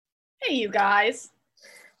Hey, you guys.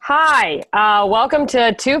 Hi, welcome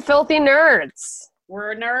to Two Filthy Nerds.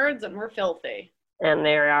 We're nerds and we're filthy. And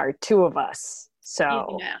there are two of us. Easy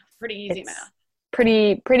So math. Pretty easy it's math.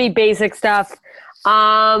 pretty basic stuff.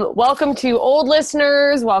 Welcome to old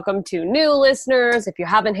listeners. Welcome to new listeners. If you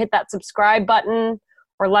haven't hit that subscribe button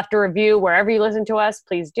or left a review wherever you listen to us,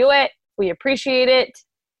 please do it. We appreciate it.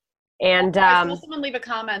 And I saw someone leave a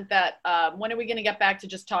comment that when are we going to get back to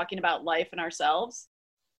just talking about life and ourselves?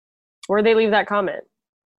 where'd they leave that comment?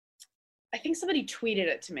 I think somebody tweeted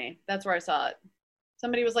it to me. That's where I saw it.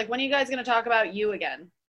 Somebody was like, when are you guys going to talk about you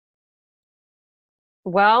again?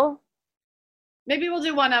 Well, maybe we'll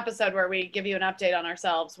do one episode where we give you an update on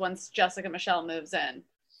ourselves once Jessica Michelle moves in.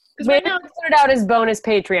 Because right now it's put it out as bonus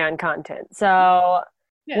Patreon content. So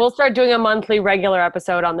we'll start doing a monthly regular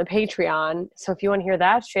episode on the Patreon. So if you want to hear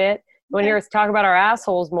that shit, you want to hear us talk about our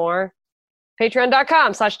assholes more,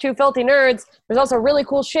 patreon.com/twofilthynerds. There's also really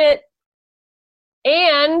cool shit.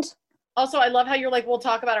 And also, I love how you're like, we'll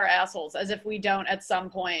talk about our assholes as if we don't at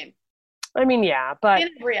some point. I mean, yeah, but in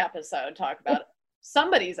every episode, talk about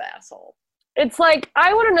somebody's asshole. It's like,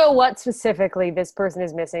 I want to know what specifically this person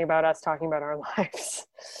is missing about us talking about our lives.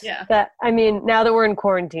 Yeah. That, I mean, now that we're in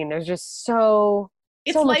quarantine, there's just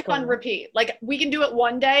it's life on repeat. Like, we can do it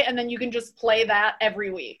one day and then you can just play that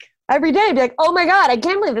every week. Every day, be like, oh my God, I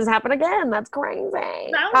can't believe this happened again. That's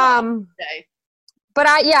crazy. But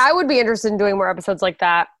I would be interested in doing more episodes like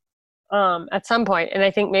that at some point. And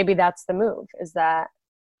I think maybe that's the move, is that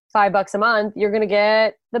 $5 a month, you're going to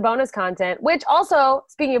get the bonus content, which also,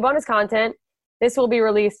 speaking of bonus content, this will be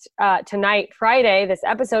released tonight, Friday, this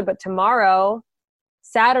episode, but tomorrow,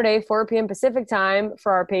 Saturday, 4 p.m. Pacific time,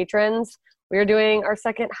 for our patrons, we are doing our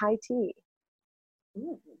second high tea.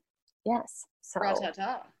 Ooh. Yes. So,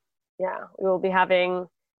 Ra-ta-ta. Yeah, we will be having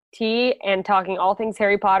tea and talking all things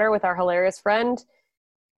Harry Potter with our hilarious friend.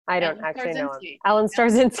 I don't actually know him. Alan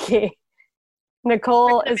Starzinski.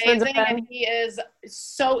 Nicole is friends with him.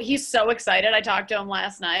 He's so excited. I talked to him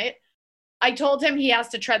last night. I told him he has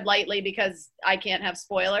to tread lightly because I can't have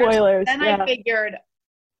spoilers. Then I figured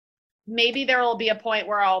maybe there will be a point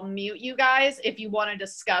where I'll mute you guys if you want to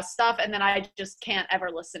discuss stuff, and then I just can't ever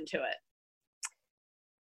listen to it.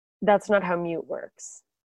 That's not how mute works.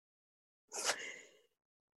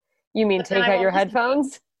 You mean take out your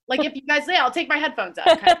headphones? Like, if you guys say, I'll take my headphones out.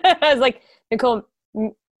 Okay? I was like, Nicole,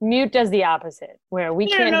 mute does the opposite, where we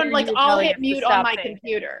can't. No, like, I'll hit mute on my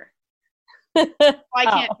computer. I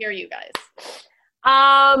can't hear you guys.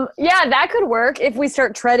 Yeah, that could work if we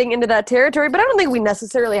start treading into that territory, but I don't think we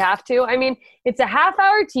necessarily have to. I mean, it's a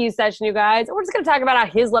half-hour tea session, you guys. We're just going to talk about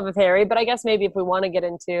his love of Harry, but I guess maybe if we want to get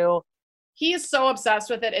into... He is so obsessed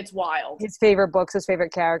with it, it's wild. His favorite books, his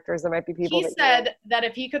favorite characters, there might be people He said that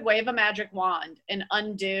if he could wave a magic wand and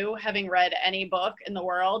undo having read any book in the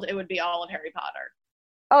world, it would be all of Harry Potter.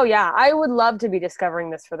 Oh, yeah. I would love to be discovering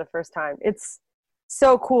this for the first time. It's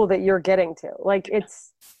so cool that you're getting to. Like,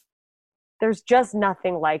 there's just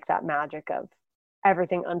nothing like that magic of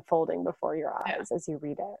everything unfolding before your eyes as you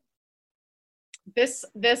read it. This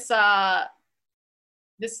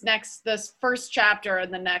first chapter in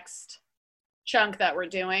the next chunk that we're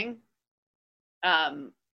doing.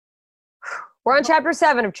 We're on chapter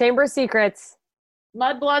 7 of Chamber of Secrets.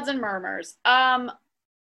 Mudbloods and Murmurs.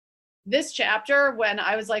 This chapter, when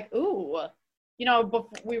I was like, ooh,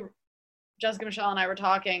 Jessica Michelle and I were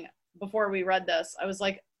talking before we read this, I was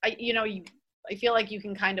like, I feel like you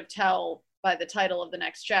can kind of tell by the title of the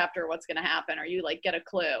next chapter what's going to happen, or you like get a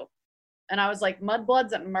clue. And I was like,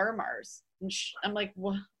 Mudbloods and Murmurs. And I'm like,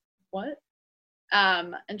 what?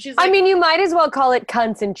 And she's like, I mean, you might as well call it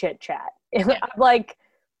cunts and chit chat. Yeah. Like,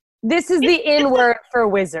 this is the N-word for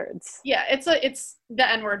wizards. Yeah, it's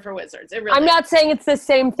the N-word for wizards. It really I'm not saying it's the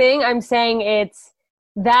same thing. I'm saying it's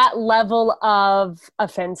that level of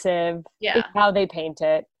offensive. Yeah. Is how they paint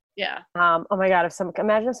it. Yeah. Oh my God,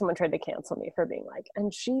 imagine if someone tried to cancel me for being like,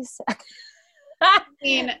 and she said... I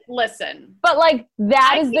mean, listen. But, like,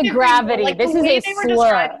 that is the gravity. Like, this is a slur. They were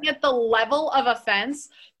describing it, the level of offense,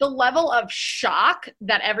 the level of shock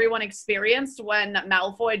that everyone experienced when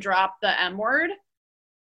Malfoy dropped the M word.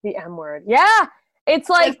 The M word. Yeah. It's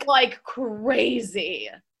like crazy.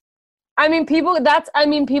 I mean, people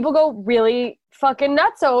go really fucking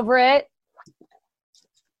nuts over it.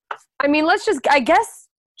 I mean, let's just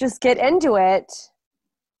get into it.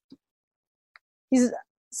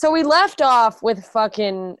 So we left off with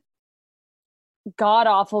fucking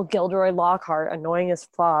god-awful Gilderoy Lockhart, annoying as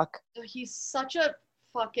fuck. He's such a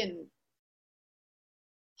fucking...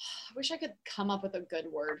 I wish I could come up with a good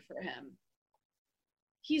word for him.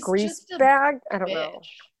 He's grease just a bag? I don't bitch. know.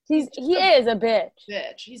 He is a bitch.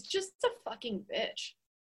 He's just a fucking bitch.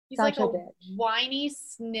 He's such like a bitch. Whiny,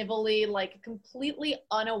 snivelly, like completely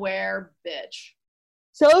unaware bitch.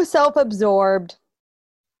 So self-absorbed.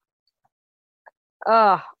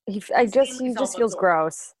 He just feels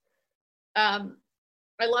gross. I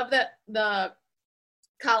love that the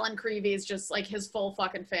Colin Creevey is just like his full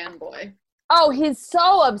fucking fanboy. Oh, he's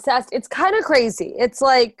so obsessed. It's kind of crazy. It's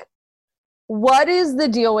like, what is the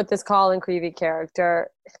deal with this Colin Creevey character?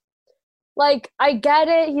 Like, I get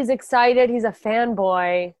it. He's excited. He's a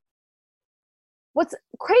fanboy. What's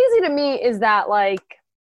crazy to me is that, like,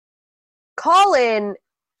 Colin,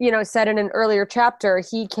 said in an earlier chapter,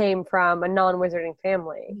 he came from a non-wizarding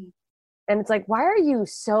family. Mm-hmm. And it's like, why are you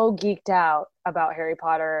so geeked out about Harry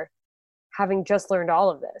Potter having just learned all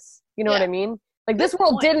of this? You know what I mean? Like, this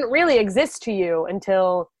world didn't really exist to you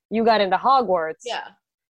until you got into Hogwarts. Yeah.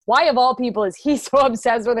 Why, of all people, is he so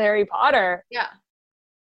obsessed with Harry Potter? Yeah.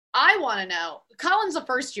 I want to know. Colin's a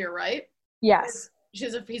first year, right? Yes.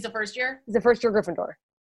 He's a first year? He's a first year Gryffindor.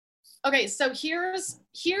 Okay, so here's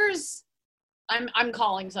I'm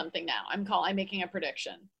calling something now. I'm making a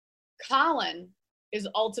prediction. Colin is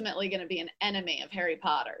ultimately going to be an enemy of Harry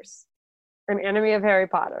Potter's. An enemy of Harry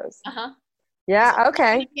Potter's. Uh-huh. Yeah,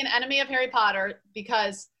 okay. An enemy of Harry Potter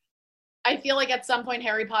because I feel like at some point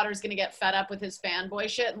Harry Potter's going to get fed up with his fanboy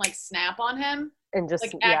shit and like snap on him. And just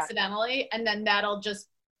like accidentally. And then that'll just,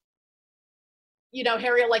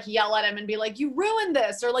 Harry will like yell at him and be like, you ruined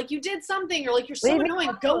this, or like you did something, or like you're so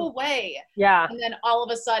annoying, go away. Yeah. And then all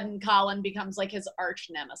of a sudden Colin becomes like his arch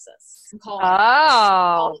nemesis.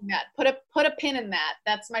 Put a pin in that.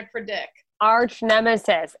 That's my predict. Arch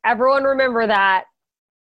nemesis. Everyone remember that.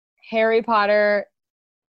 Harry Potter's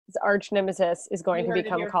arch nemesis is going to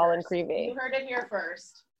become Colin Creevey. You heard it here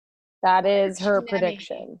first. That is her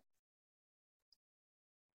prediction.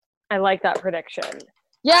 I like that prediction.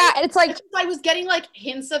 Yeah, it's like I was getting like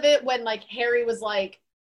hints of it when like Harry was like,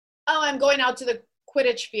 "Oh, I'm going out to the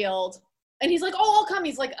Quidditch field," and he's like, "Oh, I'll come."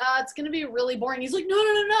 He's like, "It's gonna be really boring." He's like,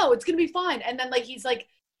 "No, it's gonna be fine." And then like he's like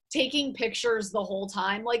taking pictures the whole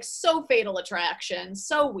time, like so Fatal Attraction,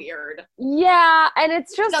 so weird. Yeah, and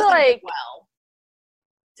it's just like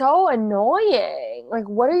so annoying. Like,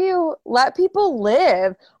 what do you let people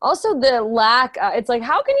live? Also, the lack. It's like,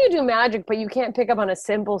 how can you do magic but you can't pick up on a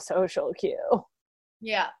simple social cue?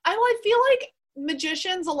 Yeah, I feel like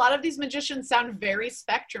magicians. A lot of these magicians sound very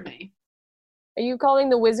Spectrum-y. Are you calling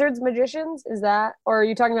the wizards magicians? Is that, or are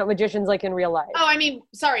you talking about magicians like in real life? Oh, I mean,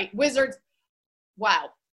 sorry, wizards. Wow.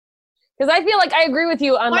 Because I feel like I agree with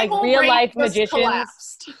you on like real life magicians.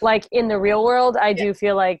 Collapsed. Like in the real world, I do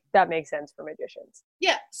feel like that makes sense for magicians.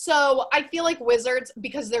 Yeah. So I feel like wizards,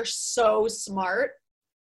 because they're so smart,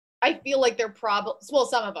 I feel like they're probably, well,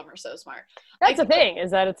 some of them are so smart. That's the thing, is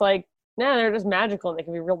that it's like, no, they're just magical and they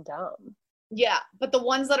can be real dumb. Yeah. But the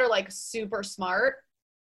ones that are like super smart,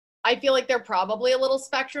 I feel like they're probably a little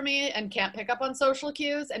Spectrum-y and can't pick up on social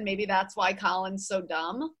cues. And maybe that's why Colin's so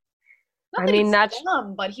dumb. Not that he's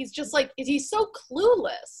dumb, but he's just like, he's so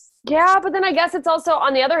clueless. Yeah, but then I guess it's also,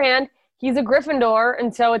 on the other hand, he's a Gryffindor,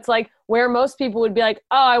 and so it's like where most people would be like,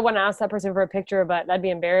 oh, I want to ask that person for a picture, but that'd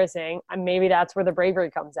be embarrassing. And maybe that's where the bravery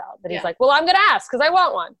comes out. That he's like, well, I'm going to ask because I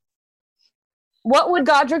want one. What would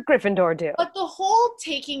Godric Gryffindor do? But the whole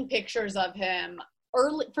taking pictures of him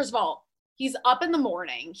early, first of all, he's up in the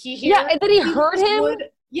morning. He hears, and then he heard him?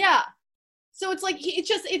 Yeah. So it's like,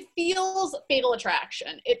 it feels Fatal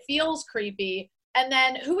Attraction. It feels creepy. And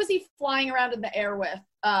then who was he flying around in the air with?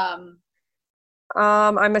 I'm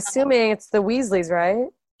assuming it's the Weasleys, right?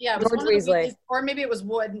 Yeah, it was George Weasley. Or maybe it was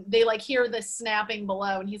Wood. They like hear the snapping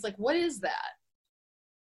below and he's like, what is that?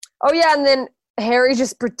 Oh yeah, and then Harry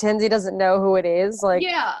just pretends he doesn't know who it is. Like,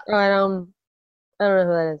 yeah. I don't know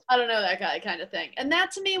who that is. I don't know that guy kind of thing. And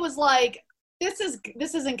that to me was like, this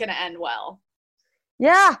isn't going to end well.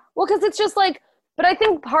 Yeah, well, because it's just like, but I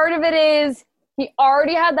think part of it is he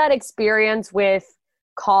already had that experience with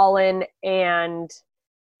Colin and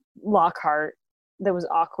Lockhart that was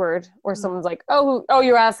awkward, where someone's like, oh,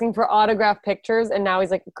 you're asking for autograph pictures, and now he's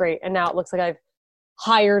like, great, and now it looks like I've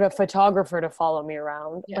hired a photographer to follow me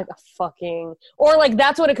around, like a fucking, or like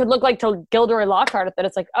that's what it could look like to Gilderoy Lockhart, that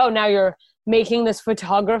it's like, oh, now you're making this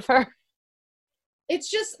photographer. It's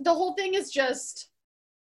just, the whole thing is just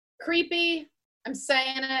creepy. I'm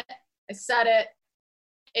saying it. I said it.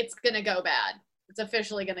 It's going to go bad. It's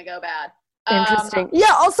officially going to go bad. Interesting.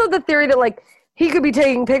 Yeah, also the theory that, like, he could be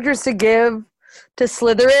taking pictures to give to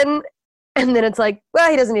Slytherin, and then it's like, well,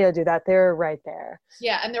 he doesn't need to do that. They're right there.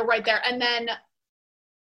 Yeah, and they're right there. And then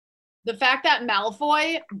the fact that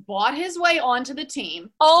Malfoy bought his way onto the team.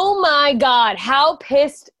 Oh, my God. How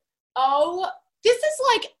pissed. Oh, this is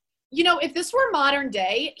like, you know, if this were modern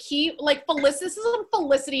day, he, like, this is some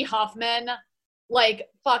Felicity Huffman, like,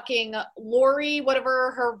 fucking Lori,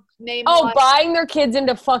 whatever her name was. Oh, buying their kids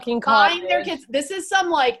into fucking college. Buying their kids. This is some,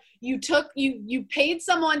 like, you paid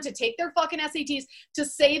someone to take their fucking SATs to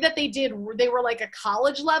say that they were, like, a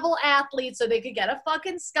college level athlete so they could get a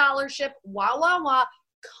fucking scholarship. Wah, wah, wah.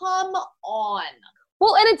 Come on.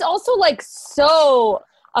 Well, and it's also, like, so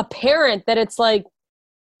apparent that it's, like,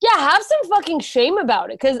 yeah, have some fucking shame about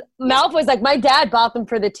it. Because Malfoy's like, my dad bought them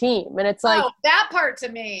for the team. And it's like... Oh, that part to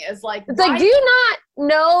me is like... It's like, do you not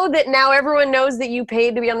know that now everyone knows that you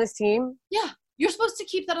paid to be on this team? Yeah. You're supposed to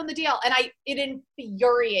keep that on the DL. And it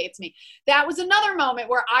infuriates me. That was another moment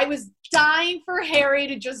where I was dying for Harry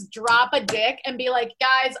to just drop a dick and be like,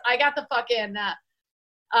 guys, I got the fucking...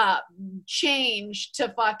 change to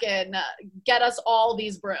fucking get us all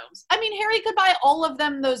these brooms. I mean, Harry could buy all of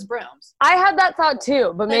them those brooms. I had that thought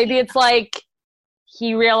too, but maybe it's like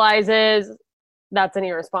he realizes that's an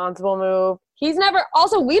irresponsible move.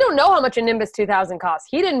 Also, we don't know how much a Nimbus 2000 costs.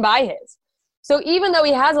 He didn't buy his. So even though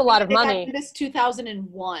he has a lot of money. Nimbus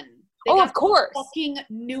 2001. Of course. The fucking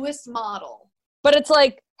newest model. But it's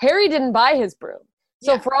like Harry didn't buy his broom.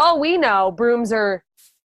 So for all we know, brooms are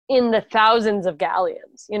in the thousands of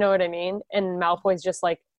galleons, you know what I mean? And Malfoy's just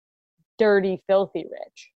like dirty, filthy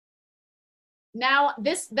rich. Now,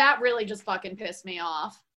 that really just fucking pissed me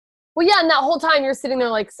off. Well, yeah, and that whole time you're sitting there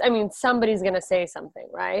like, I mean, somebody's gonna say something,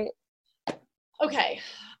 right? Okay,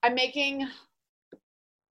 I'm making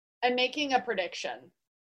a prediction.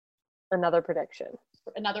 Another prediction.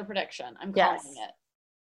 I'm calling it.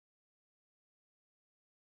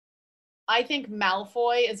 I think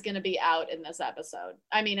Malfoy is going to be out in this episode.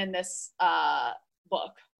 I mean, in this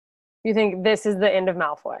book. You think this is the end of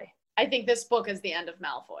Malfoy? I think this book is the end of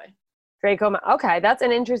Malfoy. Draco. Okay, that's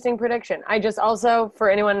an interesting prediction. I just also, for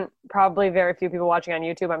anyone, probably very few people watching on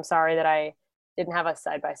YouTube, I'm sorry that I didn't have us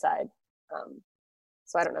side by side.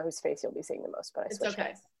 So I don't know whose face you'll be seeing the most, but It's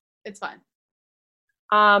okay. It's fine.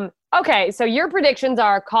 Okay, so your predictions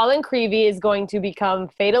are Colin Creevey is going to become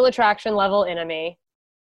Fatal Attraction level enemy.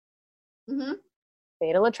 Mm-hmm.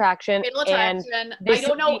 Fatal Attraction. And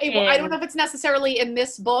I don't know if it's necessarily in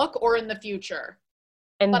this book or in the future.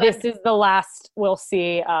 And this is the last we'll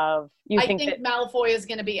see of. I think Malfoy is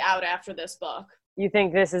going to be out after this book. You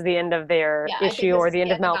think this is the end of their issue or the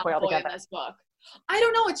end of Malfoy altogether? In this book. I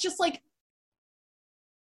don't know. It's just like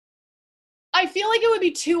I feel like it would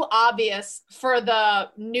be too obvious for the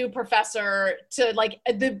new professor to like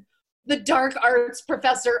the dark arts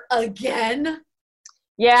professor again.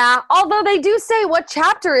 Yeah, although they do say, what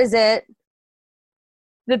chapter is it?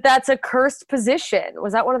 That's a cursed position.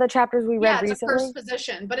 Was that one of the chapters we read recently? Yeah, it's a cursed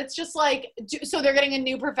position. But it's just like, so they're getting a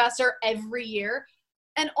new professor every year.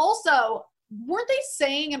 And also, weren't they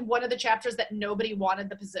saying in one of the chapters that nobody wanted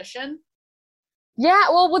the position? Yeah,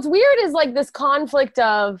 well, what's weird is like this conflict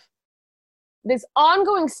of this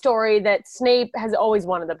ongoing story that Snape has always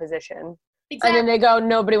wanted the position. Exactly. And then they go,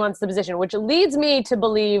 nobody wants the position, which leads me to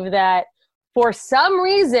believe that for some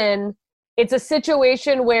reason, it's a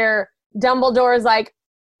situation where Dumbledore is like,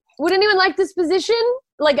 would anyone like this position?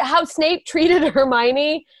 Like how Snape treated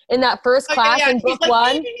Hermione in that first class in book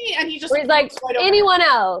one. And he's like, anyone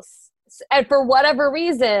else? And for whatever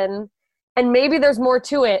reason, and maybe there's more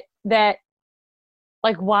to it that,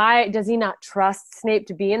 like, why does he not trust Snape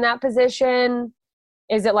to be in that position?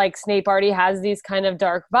 Is it like Snape already has these kind of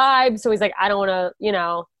dark vibes? So he's like, I don't want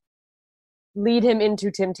to, lead him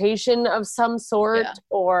into temptation of some sort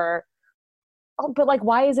or but like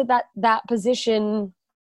why is it that position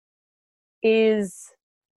is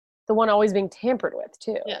the one always being tampered with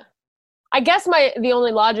too? I guess the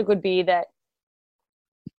only logic would be that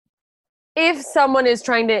if someone is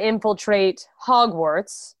trying to infiltrate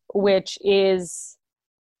Hogwarts, which is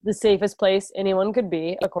the safest place anyone could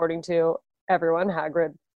be according to everyone,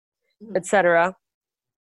 Hagrid, etc.,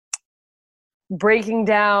 breaking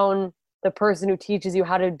down the person who teaches you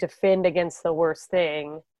how to defend against the worst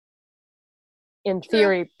thing, in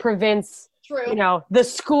theory, prevents, the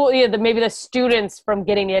school, maybe the students from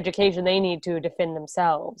getting the education they need to defend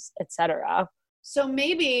themselves, etc. So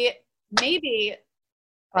maybe it's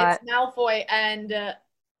Malfoy and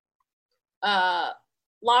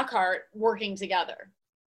Lockhart working together.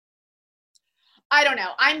 I don't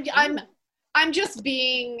know. I'm just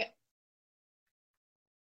being.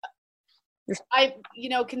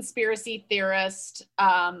 Conspiracy theorist.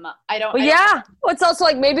 Well, it's also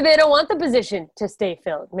like maybe they don't want the position to stay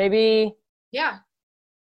filled. Maybe. Yeah.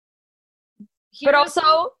 But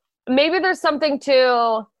also, maybe there's something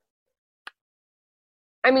to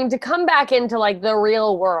come back into like the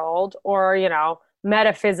real world or,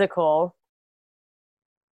 metaphysical.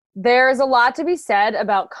 there's a lot to be said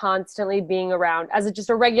about constantly being around as just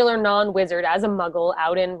a regular non-wizard, as a muggle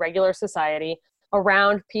out in regular society,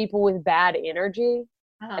 around people with bad energy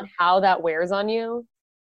and how that wears on you.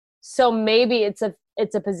 So maybe it's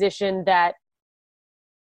a position that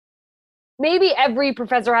maybe every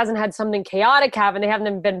professor hasn't had something chaotic happen. They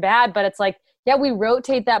haven't been bad, but it's like, yeah, we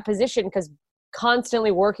rotate that position because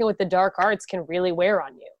constantly working with the dark arts can really wear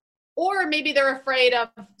on you. Or maybe they're afraid of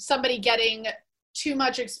somebody getting too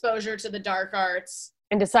much exposure to the dark arts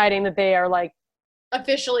and deciding that they are like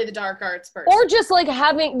officially the dark arts person. Or just like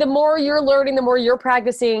having, the more you're learning, the more you're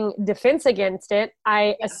practicing defense against it.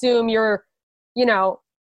 I assume you're, you know,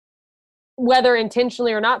 whether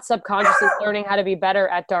intentionally or not, subconsciously learning how to be better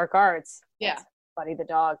at dark arts. Yeah. Buddy the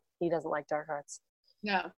dog, he doesn't like dark arts.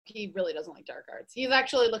 No, he really doesn't like dark arts. He's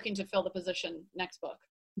actually looking to fill the position next book.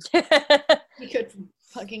 He could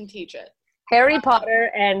fucking teach it. Harry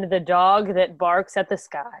Potter and the dog that barks at the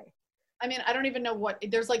sky. I mean, I don't even know what,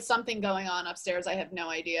 there's like something going on upstairs. I have no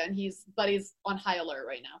idea. And he's on high alert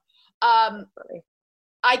right now.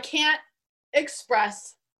 I can't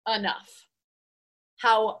express enough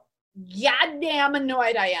how goddamn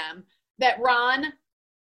annoyed I am that Ron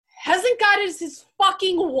hasn't got his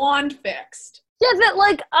fucking wand fixed. Yeah, that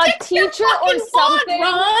like a teacher or something. Wand,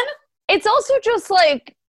 Ron. It's also just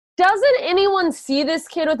like, doesn't anyone see this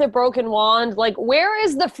kid with a broken wand? Like, where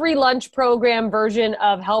is the free lunch program version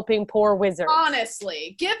of helping poor wizards?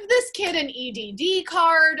 Honestly, give this kid an EDD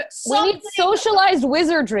card. We need socialized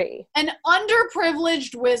wizardry. An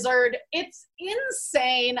underprivileged wizard. It's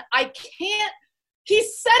insane. I can't.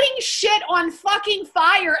 He's setting shit on fucking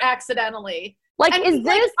fire accidentally. Like, and is this?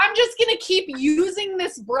 Like, I'm just gonna keep using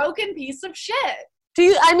this broken piece of shit. Do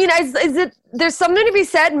you? I mean, is it? There's something to be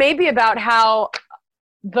said maybe about how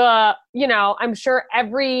I'm sure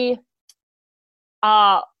for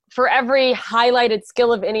every highlighted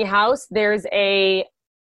skill of any house, there's a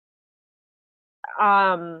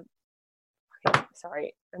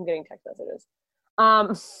sorry, I'm getting text messages.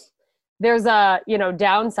 There's a,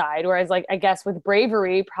 downside, whereas like, I guess with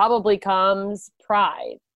bravery probably comes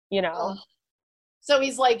pride, So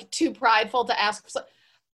he's like too prideful to ask.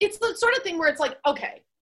 It's the sort of thing where it's like, okay,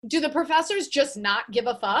 do the professors just not give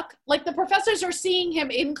a fuck? Like, the professors are seeing him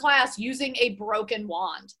in class using a broken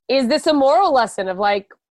wand. Is this a moral lesson of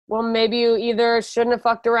like, well, maybe you either shouldn't have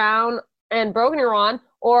fucked around and broken your wand,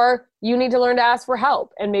 or you need to learn to ask for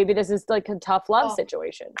help. And maybe this is like a tough love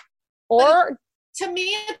situation. Or to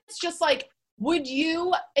me, it's just like, would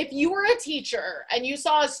you, if you were a teacher and you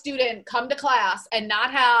saw a student come to class and not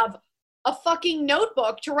have a fucking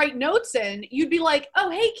notebook to write notes in, you'd be like, oh,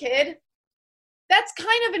 hey, kid, that's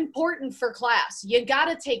kind of important for class. You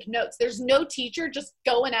gotta take notes. There's no teacher just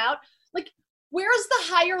going out. Like, where's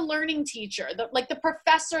the higher learning teacher? The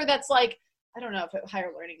professor that's like, I don't know if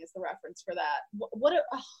higher learning is the reference for that.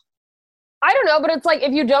 I don't know, but it's like,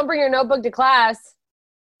 if you don't bring your notebook to class,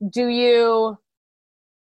 do you...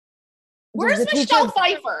 Where's Michelle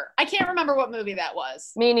Pfeiffer? I can't remember what movie that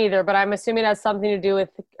was. Me neither, but I'm assuming it has something to do with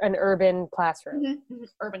an urban classroom. Mm-hmm.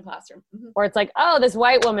 Urban classroom. Mm-hmm. Where it's like, oh, this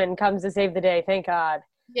white woman comes to save the day. Thank God.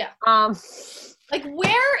 Yeah. Like,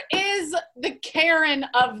 where is the Karen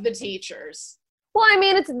of the teachers? Well, I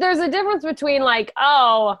mean, there's a difference between like,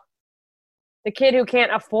 oh, the kid who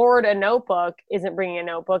can't afford a notebook isn't bringing a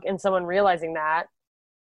notebook, and someone realizing that,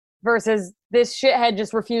 versus this shithead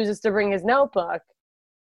just refuses to bring his notebook.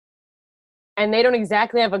 And they don't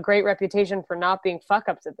exactly have a great reputation for not being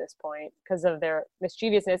fuck-ups at this point because of their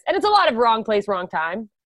mischievousness. And it's a lot of wrong place, wrong time.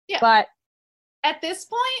 Yeah. But at this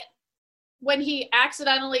point, when he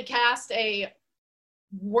accidentally cast a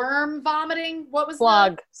worm vomiting, what was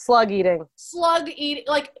that? Slug eating. Slug eating.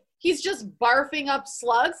 Like, he's just barfing up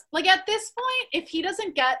slugs. Like, at this point, if he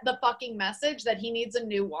doesn't get the fucking message that he needs a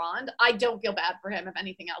new wand, I don't feel bad for him if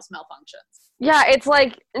anything else malfunctions. Yeah, it's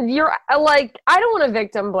like, you're like, I don't want to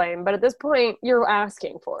victim blame, but at this point, you're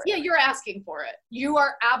asking for it. Yeah, you're asking for it. You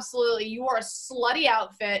are a slutty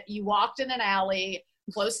outfit. You walked in an alley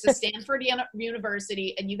close to Stanford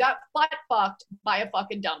University, and you got butt-fucked by a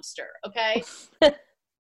fucking dumpster, okay?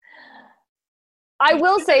 I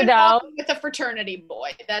will say, though, with a fraternity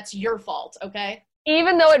boy, that's your fault, okay?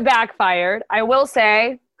 Even though it backfired, I will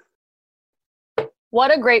say,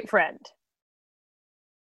 what a great friend.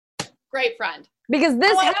 Great friend. Because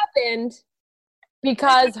this happened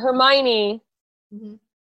because Hermione,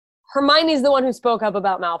 Hermione's the one who spoke up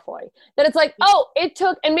about Malfoy. That it's like, oh, it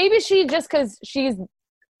took, and maybe she just, because she's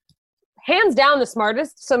hands down the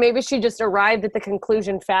smartest, so maybe she just arrived at the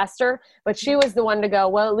conclusion faster, but she was the one to go,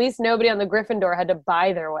 well, at least nobody on the Gryffindor had to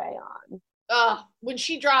buy their way on. When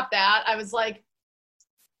she dropped that, I was like,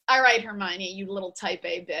 All right, Hermione, you little type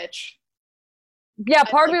A bitch. Yeah,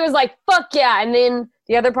 part of me was like, fuck yeah. And then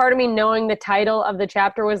the other part of me, knowing the title of the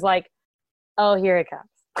chapter, was like, oh, here it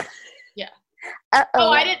comes. Yeah. Uh-oh. Oh,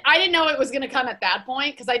 I didn't know it was going to come at that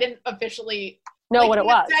point because I didn't officially know what it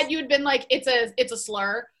was. You had been like, it's a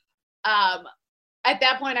slur. At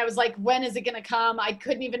that point, I was like, when is it going to come? I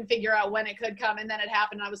couldn't even figure out when it could come. And then it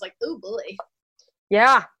happened. And I was like, oh, boy.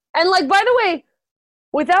 Yeah. And like, by the way,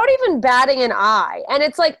 without even batting an eye, and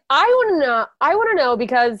it's like, I want to know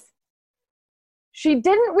because she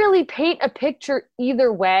didn't really paint a picture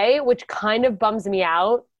either way, which kind of bums me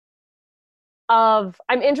out.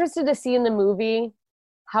 I'm interested to see in the movie,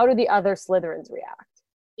 how do the other Slytherins react?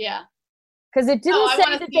 Yeah. Because it didn't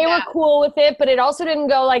say that they were cool with it, but it also didn't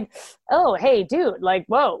go like, oh, hey, dude, like,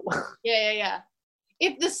 whoa. Yeah.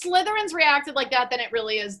 If the Slytherins reacted like that, then it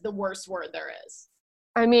really is the worst word there is.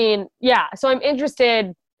 I mean, yeah. So I'm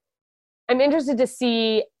interested to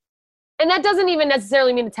see, and that doesn't even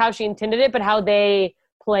necessarily mean it's how she intended it, but how they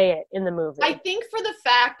play it in the movie. I think for the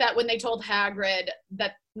fact that when they told Hagrid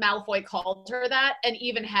that Malfoy called her that, and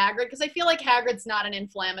even Hagrid, because I feel like Hagrid's not an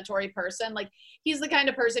inflammatory person. Like, he's the kind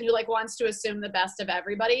of person who, like, wants to assume the best of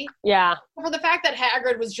everybody. Yeah. For the fact that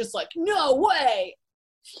Hagrid was just like, no way.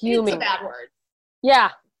 Fuming. It's a bad word.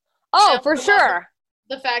 Yeah. Oh, for sure.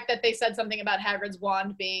 The fact that they said something about Hagrid's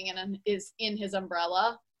wand being is in his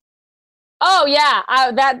umbrella. Oh, yeah.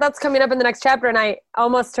 That's coming up in the next chapter, and I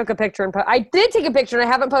almost took a picture. I did take a picture, and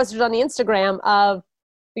I haven't posted it on the Instagram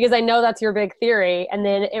because I know that's your big theory, and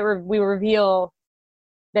then we reveal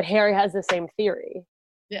that Harry has the same theory.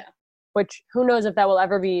 Yeah. Which, who knows if that will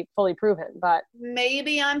ever be fully proven, but...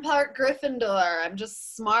 Maybe I'm part Gryffindor. I'm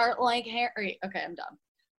just smart like Harry. Okay, I'm done.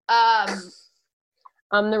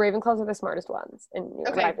 The Ravenclaws are the smartest ones. And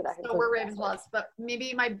okay, so we're Ravenclaws, but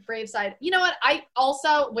maybe my brave side. You know what? I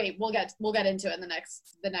also we'll get into it in the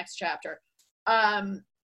next chapter.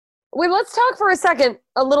 Wait, let's talk for a second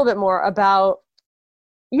a little bit more about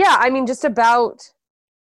just about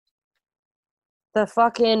the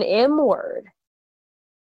fucking M word.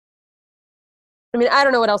 I mean, I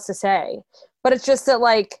don't know what else to say, but it's just that,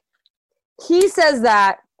 like, he says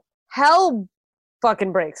that hell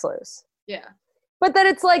fucking breaks loose. Yeah. But then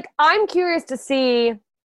it's like, I'm curious to see,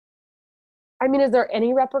 I mean, is there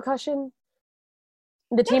any repercussion?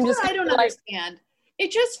 The team just... I don't understand.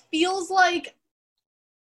 It just feels like,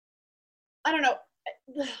 I don't know.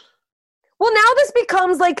 Well, now this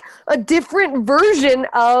becomes like a different version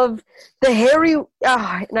of the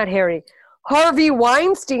Harvey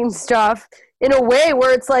Weinstein stuff in a way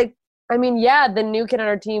where it's like, I mean, yeah, the new kid on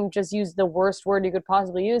our team just used the worst word you could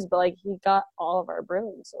possibly use, but, like, he got all of our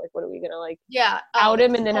brooms. So, like, what are we going to, like, out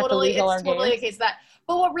him and then have to lose all our games? It's totally a case of that.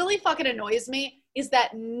 But what really fucking annoys me is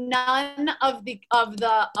that none of the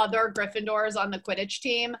other Gryffindors on the Quidditch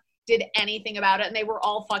team did anything about it, and they were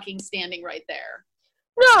all fucking standing right there.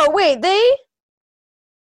 No, wait, there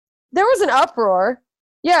was an uproar.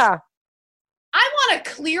 Yeah. I want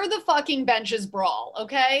to clear the fucking benches brawl,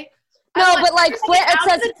 okay? No, but like Flint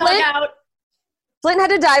had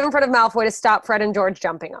to dive in front of Malfoy to stop Fred and George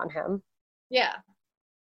jumping on him. Yeah.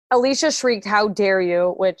 Alicia shrieked, "How dare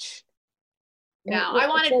you!" Which no, I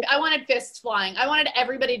wanted fists flying. I wanted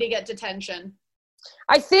everybody to get detention.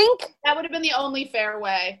 I think that would have been the only fair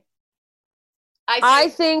way. I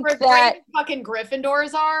think that fucking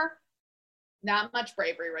Gryffindors are not much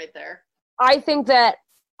bravery right there. I think that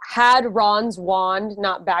had Ron's wand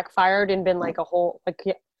not backfired and been like a whole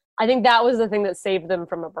I think that was the thing that saved them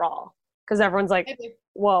from a brawl. Because everyone's like,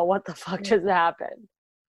 whoa, what the fuck just happened?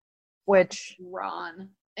 Which... Ron.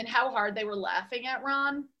 And how hard they were laughing at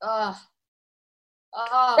Ron. Ugh.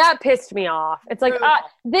 That pissed me off. It's like,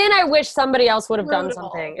 then I wish somebody else would have done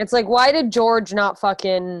something. It's like, why did George not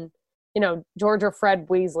fucking, George or Fred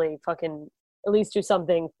Weasley fucking at least do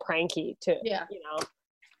something pranky to,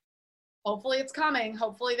 Hopefully it's coming.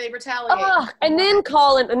 Hopefully they retaliate. And then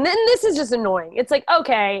Colin, and then this is just annoying. It's like,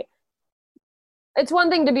 okay, it's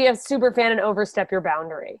one thing to be a super fan and overstep your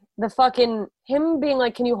boundary. The fucking, him being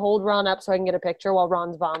like, can you hold Ron up so I can get a picture while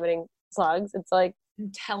Ron's vomiting slugs? It's like.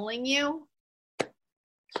 I'm telling you,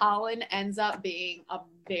 Colin ends up being a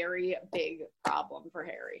very big problem for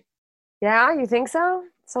Harry. Yeah, you think so?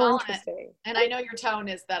 So interesting. And I know your tone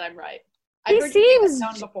is that I'm right. I've heard you take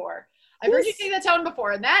that tone before. I've heard you take that tone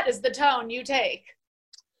before, and that is the tone you take.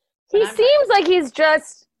 He seems like he's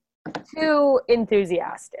just too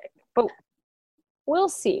enthusiastic, but we'll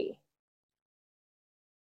see.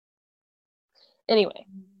 Anyway.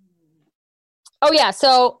 Oh, yeah,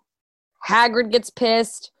 so Hagrid gets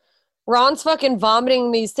pissed. Ron's fucking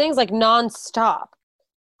vomiting these things like nonstop.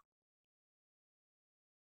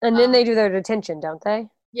 And then they do their detention, don't they?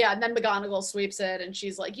 Yeah, and then McGonagall sweeps it, and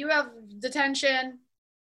she's like, you have detention.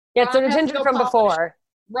 Yeah, it's a detention from before.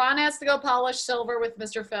 Ron has to go polish Silver with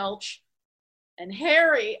Mr. Filch. And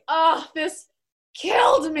Harry, this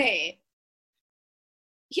killed me.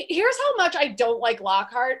 Here's how much I don't like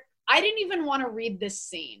Lockhart. I didn't even want to read this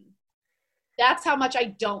scene. That's how much I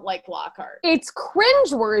don't like Lockhart. It's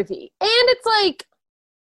cringeworthy. And it's like,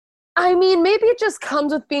 I mean, maybe it just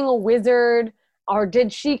comes with being a wizard, or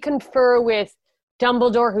did she confer with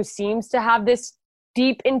Dumbledore, who seems to have this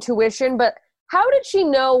deep intuition, but how did she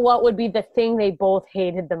know what would be the thing they both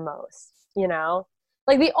hated the most, you know?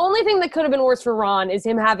 Like, the only thing that could have been worse for Ron is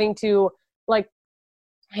him having to, like,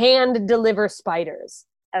 hand deliver spiders,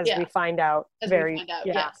 as we find out.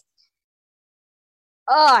 Yes.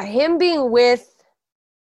 Him being with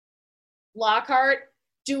Lockhart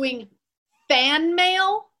doing fan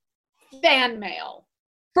mail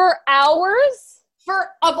for hours.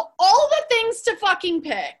 Of all the things to fucking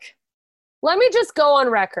pick. Let me just go on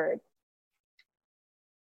record.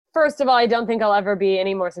 First of all, I don't think I'll ever be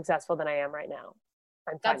any more successful than I am right now.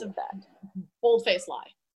 I'm fine with that. Bold-faced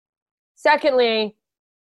lie. Secondly,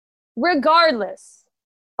 regardless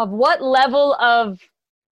of what level of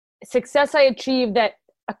success I achieve that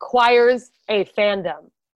acquires a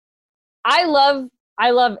fandom, I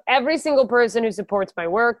love every single person who supports my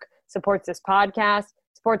work, supports this podcast,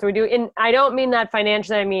 supports what we do. And I don't mean that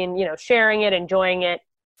financially. I mean, you know, sharing it, enjoying it.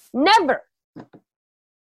 Never,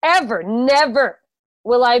 ever, never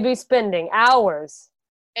will I be spending hours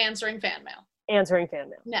answering fan mail.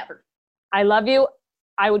 Never. I love you.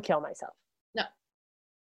 I would kill myself.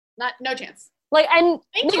 No chance. Like, and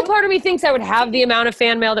no part of me thinks I would have the amount of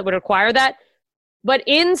fan mail that would require that. But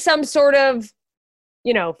in some sort of,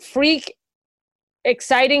 you know, freak,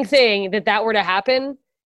 exciting thing that were to happen,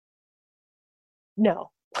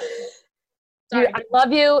 no. I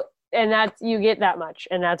love you, and you get that much,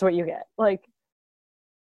 and that's what you get. Like,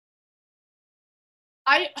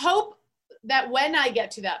 I hope that when I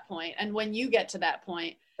get to that point, and when you get to that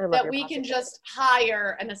point, that we can just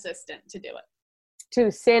hire an assistant to do it. To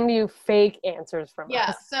send you fake answers from us.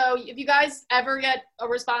 Yeah, so if you guys ever get a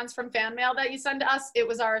response from fan mail that you send to us, it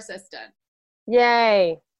was our assistant.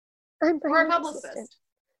 Yay. Or a publicist.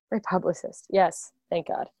 My publicist, yes. Thank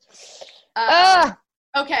God.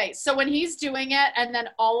 Okay, so when he's doing it, and then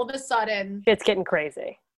all of a sudden... It's getting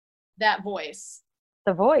crazy. That voice.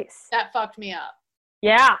 The voice. That fucked me up.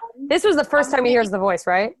 Yeah. This was the first time he hears the voice,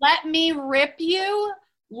 right? Let me rip you.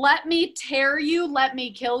 Let me tear you. Let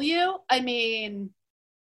me kill you. I mean...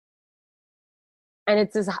 And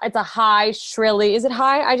it's a high, shrilly. Is it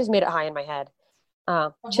high? I just made it high in my head.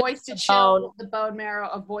 A voice to chill the bone marrow.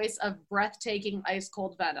 A voice of breathtaking,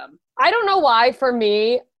 ice-cold venom. I don't know why, for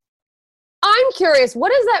me... I'm curious,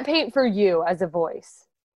 what does that paint for you as a voice?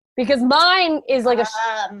 Because mine is like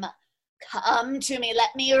come to me,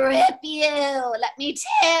 let me rip you, let me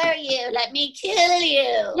tear you, let me kill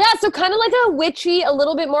you. Yeah, so kind of like a witchy, a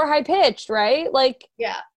little bit more high-pitched, right? Like,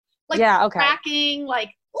 yeah. Like, yeah, okay. cracking, like,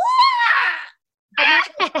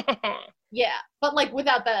 yeah, but like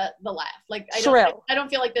without the laugh. Like, I don't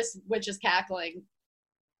feel like this witch is cackling.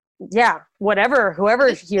 Yeah, whoever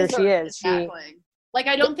he or she is. Cackling. Like,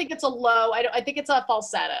 I don't think it's a low. I think it's a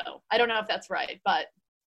falsetto. I don't know if that's right, but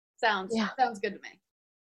sounds good to me.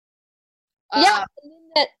 Yeah, and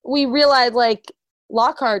then that we realized, like,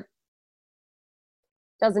 Lockhart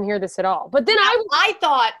doesn't hear this at all. But then I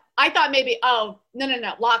thought maybe, no.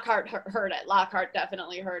 Lockhart heard it. Lockhart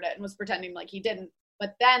definitely heard it and was pretending like he didn't.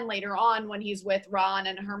 But then later on, when he's with Ron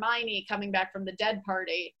and Hermione coming back from the dead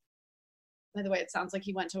party, by the way, it sounds like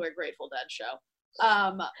he went to a Grateful Dead show.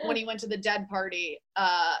 When he went to the dead party,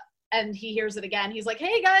 and he hears it again, he's like,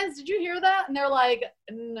 hey guys, did you hear that? And they're like,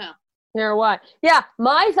 no. Hear what? Yeah,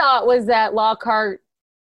 my thought was that Lockhart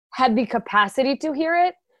had the capacity to hear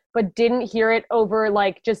it, but didn't hear it over,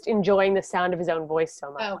 like, just enjoying the sound of his own voice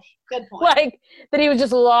so much. Oh, good point. Like, that he was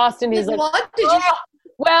just lost, and he's like, what did you...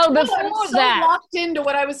 Well, before I was so that, locked into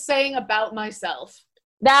what I was saying about myself.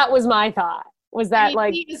 That was my thought. Was that,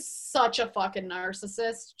 like... He is such a fucking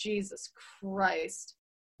narcissist. Jesus Christ.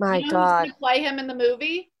 My God. Who's going to play him in the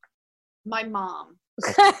movie? My mom.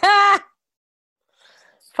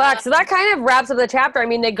 Fuck, so that kind of wraps up the chapter. I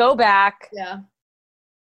mean, they go back. Yeah.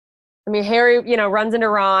 I mean, Harry, runs into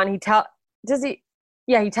Ron. He tells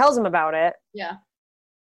him about it. Yeah.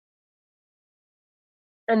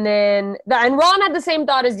 And then, and Ron had the same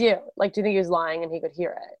thought as you. Like, do you think he was lying and he could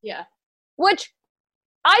hear it? Yeah. Which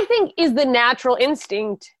I think is the natural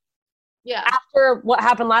instinct. Yeah. After what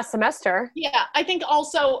happened last semester. Yeah. I think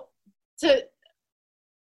also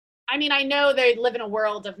I know they live in a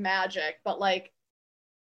world of magic, but like,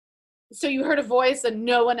 So you heard a voice and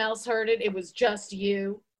no one else heard it. It was just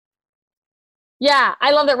you. Yeah,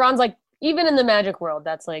 I love that Ron's like, even in the magic world,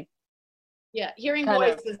 that's like. Yeah, hearing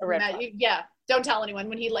voices. Yeah, don't tell anyone.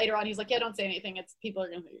 When he later on, he's like, yeah, don't say anything. It's people are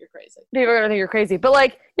going to think you're crazy. People are going to think you're crazy. But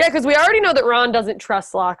like, yeah, because we already know that Ron doesn't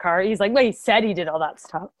trust Lockhart. He's like, well, he said he did all that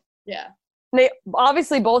stuff. Yeah. And they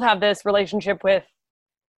obviously both have this relationship with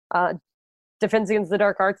Defense Against the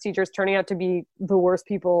Dark Arts teachers turning out to be the worst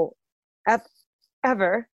people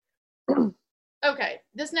ever. Okay,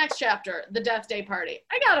 this next chapter, the Death Day Party.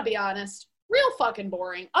 I gotta be honest, real fucking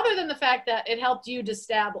boring. Other than the fact that it helped you to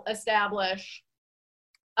establish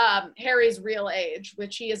Harry's real age,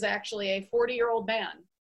 which he is actually a 40-year-old man.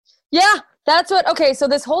 Yeah, that's what. Okay, so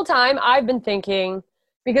this whole time I've been thinking,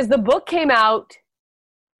 because the book came out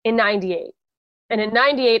in 98, and in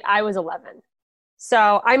 98 I was 11.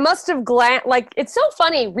 So I must have like, it's so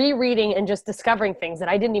funny rereading and just discovering things that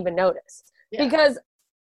I didn't even notice. Yeah. Because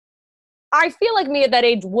I feel like me at that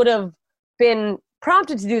age would have been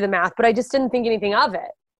prompted to do the math, but I just didn't think anything of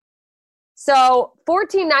it. So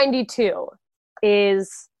 1492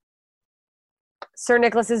 is Sir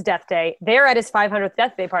Nicholas's death day. They're at his 500th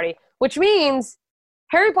death day party, which means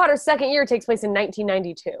Harry Potter's second year takes place in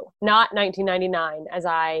 1992, not 1999, as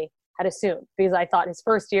I had assumed, because I thought his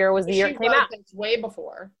first year was the year it came out. It's way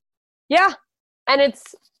before. Yeah. And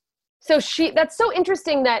it's, so that's so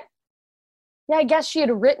interesting that, yeah, I guess she had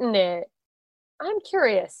written it. I'm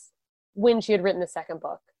curious when she had written the second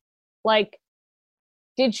book. Like,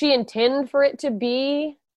 did she intend for it to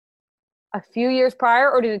be a few years prior,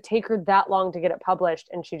 or did it take her that long to get it published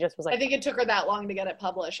and she just was like... I think it took her that long to get it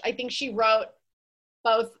published. I think she wrote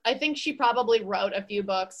both. I think she probably wrote a few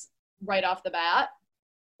books right off the bat.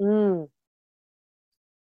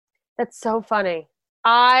 That's so funny.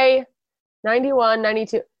 91,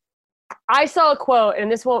 92. I saw a quote,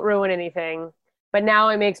 and this won't ruin anything, but now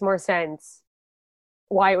it makes more sense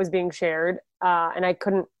why it was being shared. And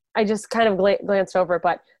I just kind of glanced over it,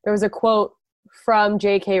 but there was a quote from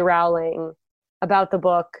J.K. Rowling about the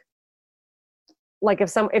book. Like if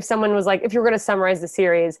someone was like, if you were going to summarize the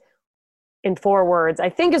series in 4 words, I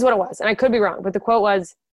think is what it was. And I could be wrong, but the quote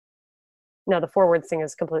was, no, the 4 words thing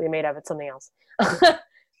is completely made up. It's something else.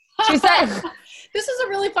 She said, this is a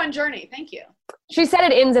really fun journey. Thank you. She said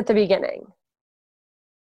it ends at the beginning.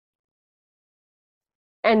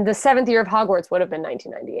 And the 7th year of Hogwarts would have been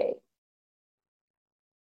 1998.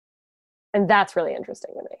 And that's really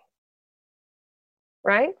interesting to me.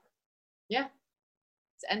 Right? Yeah.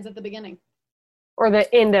 It ends at the beginning. Or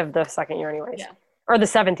the end of the second year anyways. Yeah. Or the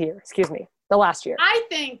 7th year, excuse me. The last year. I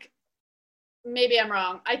think, maybe I'm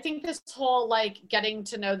wrong, I think this whole, like, getting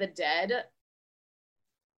to know the dead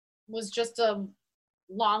was just a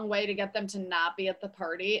long way to get them to not be at the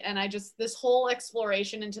party. And this whole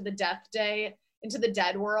exploration into the death day, into the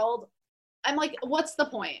dead world, I'm like, what's the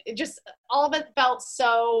point? It just, all of it felt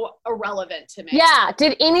so irrelevant to me. Yeah.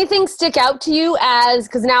 Did anything stick out to you as,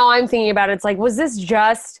 because now I'm thinking about it, it's like, was this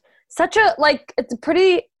just such a, like, it's a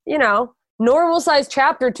pretty, normal sized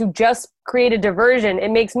chapter to just create a diversion? It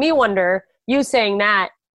makes me wonder, you saying that,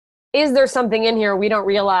 is there something in here we don't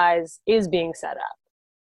realize is being set up?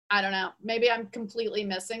 I don't know. Maybe I'm completely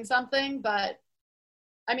missing something, but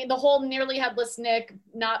I mean, the whole nearly headless Nick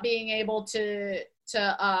not being able to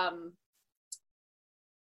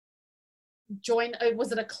join,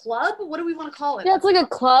 was it a club? What do we want to call it? Yeah, it's like a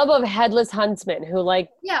club of headless huntsmen who like...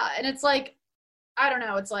 Yeah, and it's like, I don't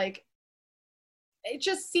know, it's like, it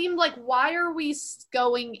just seemed like, why are we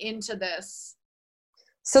going into this?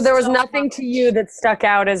 So there was nothing to you that stuck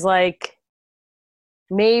out as like,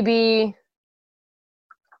 maybe...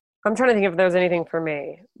 I'm trying to think if there was anything for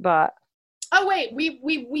me, but... Oh, wait,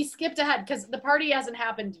 we skipped ahead because the party hasn't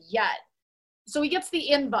happened yet. So he gets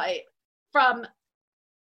the invite from...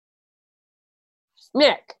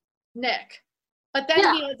 Nick. But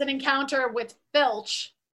then he has an encounter with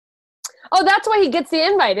Filch. Oh, that's why he gets the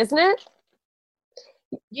invite, isn't it?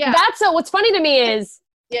 Yeah. What's funny to me is...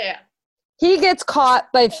 Yeah. He gets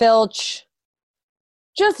caught by Filch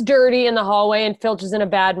just dirty in the hallway, and Filch is in a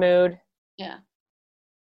bad mood. Yeah.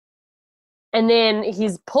 And then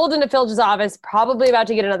he's pulled into Filch's office, probably about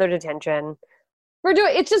to get another detention. Filch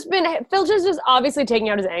is just obviously taking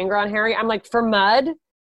out his anger on Harry. I'm like, for mud?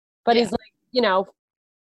 But he's like,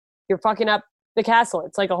 you're fucking up the castle.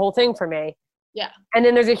 It's like a whole thing for me. Yeah. And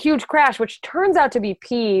then there's a huge crash, which turns out to be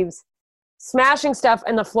Peeves smashing stuff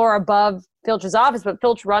in the floor above Filch's office, but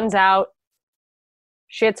Filch runs out.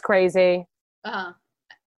 Shit's crazy. Uh-huh.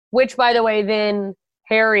 Which, by the way, then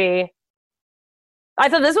Harry... I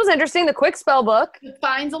thought this was interesting. The quick spell book. He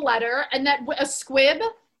finds a letter, and that a squib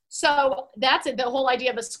So that's it. The whole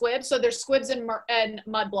idea of a squib. So there's squibs and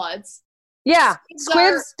mudbloods. Yeah,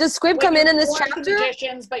 squibs. Does squib come in this chapter?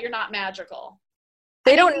 Magicians, but you're not magical.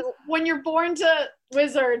 They don't. When you're born to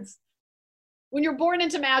wizards, when you're born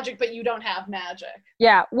into magic, but you don't have magic.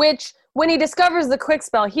 Yeah, which when he discovers the quick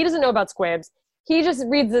spell, he doesn't know about squibs. He just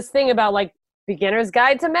reads this thing about like beginner's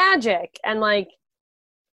guide to magic and like,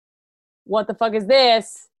 what the fuck is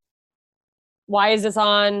this? Why is this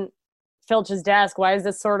on Filch's desk? Why is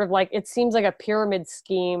this sort of like, it seems like a pyramid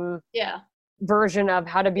scheme version of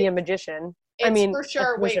how to be a magician. It's for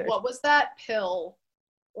sure. Wait, what was that pill?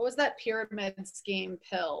 What was that pyramid scheme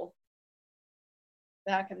pill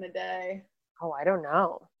back in the day? Oh, I don't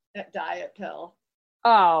know. That diet pill.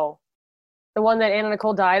 Oh, the one that Anna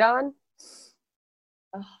Nicole died on?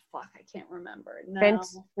 Oh, fuck, I can't remember. No.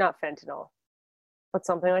 Not fentanyl, but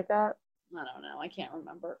something like that. I don't know. I can't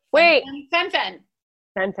remember. Wait. Fen-Phen.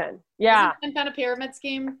 Fen-Phen. Yeah. Isn't Fen-Phen a pyramid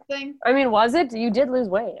scheme thing? I mean, was it? You did lose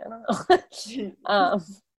weight. I don't know.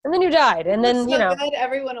 And then you died. And then, you know. Good.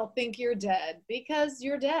 Everyone will think you're dead because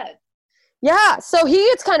you're dead. Yeah. So he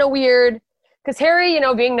gets kind of weird because Harry, you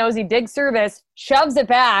know, being nosy, digs through this, shoves it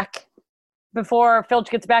back before Filch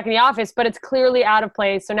gets back in the office, but it's clearly out of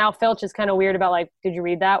place. So now Filch is kind of weird about like, did you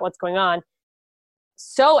read that? What's going on?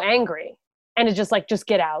 So angry. And it's just like, just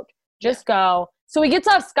get out. Just go. So he gets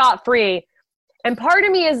off scot-free. And part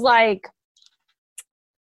of me is like,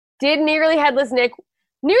 did Nearly Headless Nick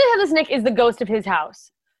is the ghost of his house.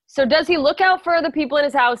 So does he look out for the people in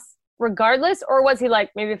his house regardless? Or was he like,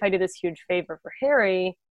 maybe if I do this huge favor for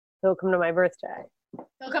Harry, he'll come to my birthday.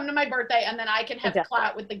 He'll come to my birthday and then I can have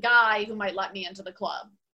clout with the guy who might let me into the club.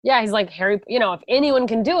 Yeah, he's like, Harry, you know, if anyone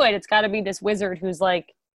can do it, it's got to be this wizard who's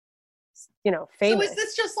like, you know, famous. So is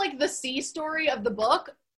this just like the C story of the book?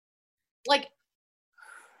 Like,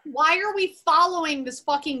 why are we following this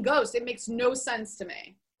fucking ghost? It makes no sense to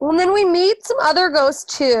me. Well, and then we meet some other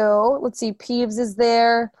ghosts too. Let's see, Peeves is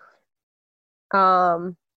there.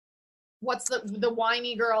 What's the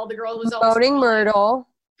whiny girl? The girl who's Moaning Myrtle.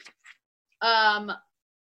 Who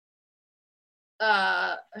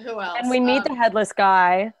else? And we meet the headless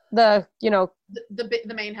guy. The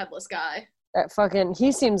main headless guy. That fucking,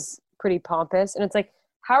 he seems pretty pompous, and it's like,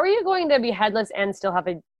 how are you going to be headless and still have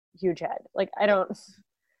a huge head? Like, I don't.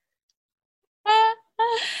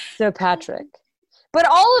 So Patrick. But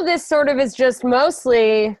all of this sort of is just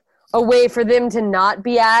mostly a way for them to not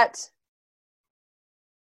be at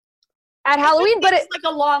Halloween, but it's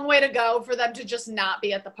like a long way to go for them to just not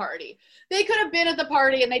be at the party. They could have been at the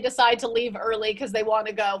party and they decide to leave early because they want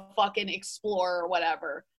to go fucking explore or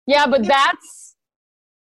whatever. Yeah, but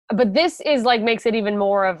this is like makes it even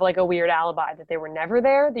more of like a weird alibi that they were never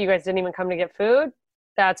there, that you guys didn't even come to get food.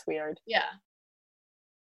 That's weird. Yeah.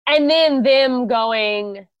 And then them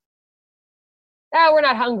going, we're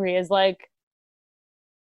not hungry is like,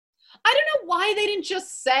 I don't know why they didn't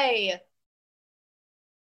just say.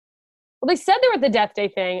 Well, they said they were at the Death Day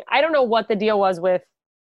thing. I don't know what the deal was with.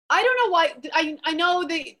 I don't know why. I know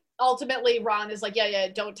they ultimately Ron is like, yeah,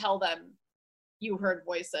 don't tell them you heard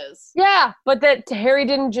voices. Yeah, but that Harry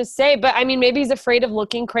didn't just say, but I mean, maybe he's afraid of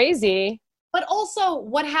looking crazy. But also,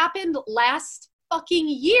 what happened last fucking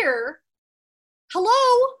year?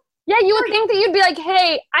 Hello? Yeah, you would think that you'd be like,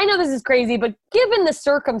 hey, I know this is crazy, but given the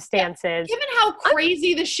circumstances. Given how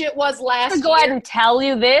crazy the shit was last year. Go ahead and tell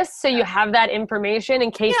you this so you have that information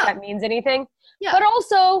in case that means anything. Yeah. But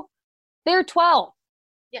also, they're 12.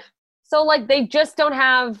 Yeah. So, like, they just don't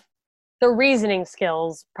have the reasoning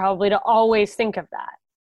skills probably to always think of that.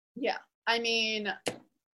 Yeah. I mean,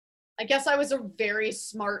 I guess I was a very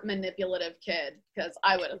smart, manipulative kid because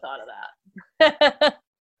I would have thought of that.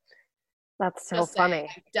 That's so funny.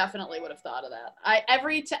 I definitely would have thought of that.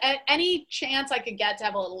 Any chance I could get to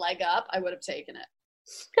have a little leg up, I would have taken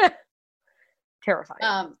it.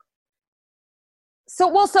 Terrifying.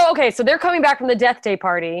 So they're coming back from the Death Day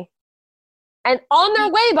party. And on their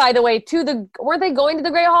way, by the way, weren't they going to the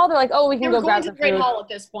Great Hall? They're like, oh, we can go grab some food. They were going to the Great Hall at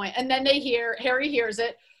this point. And then Harry hears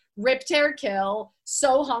it, rip, tear, kill,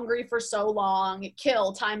 so hungry for so long,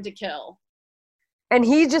 kill, time to kill. And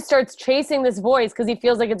he just starts chasing this voice because he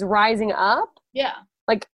feels like it's rising up. Yeah.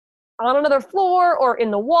 Like on another floor or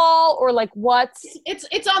in the wall or like what?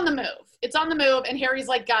 It's on the move. It's on the move and Harry's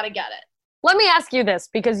like, gotta get it. Let me ask you this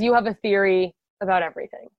because you have a theory about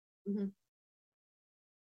everything. Mm-hmm.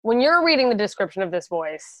 When you're reading the description of this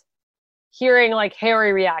voice, hearing like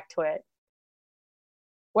Harry react to it,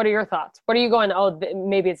 what are your thoughts? What are you going,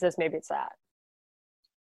 maybe it's this, maybe it's that?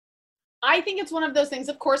 I think it's one of those things.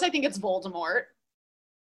 Of course, I think it's Voldemort.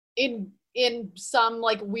 In some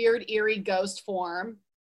like weird eerie ghost form.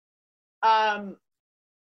 I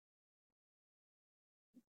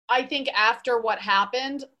I think after what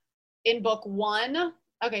happened in book 1,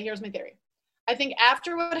 okay, here's my theory. I think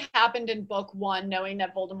after what happened in book 1, knowing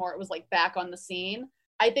that Voldemort was like back on the scene,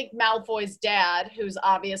 I think Malfoy's dad, who's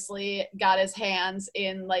obviously got his hands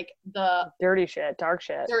in like the dirty shit, dark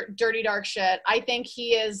shit, dirty dark shit. I think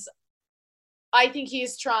he's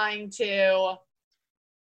trying to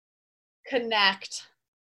connect.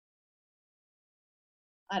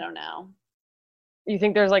 I don't know. You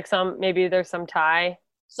think there's like maybe there's some tie?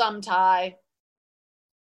 Some tie.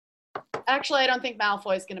 Actually, I don't think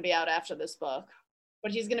Malfoy's going to be out after this book,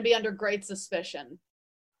 but he's going to be under great suspicion.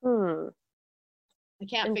 I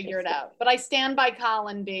can't figure it out. But I stand by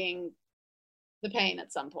Colin being the Pain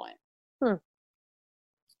at some point.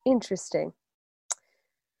 Interesting.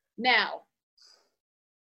 Now,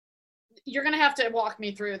 you're going to have to walk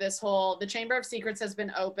me through this the Chamber of Secrets has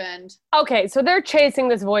been opened. Okay, so they're chasing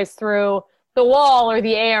this voice through the wall or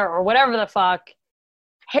the air or whatever the fuck.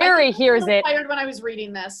 Harry hears it. I was tired when I was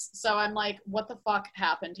reading this, so I'm like, what the fuck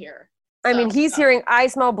happened here? I mean, he's hearing, I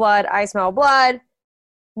smell blood, I smell blood.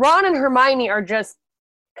 Ron and Hermione are just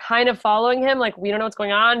kind of following him, like, we don't know what's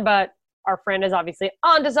going on, but our friend is obviously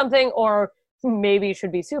onto something, or maybe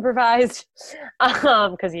should be supervised,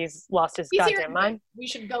 because he's lost his goddamn mind. We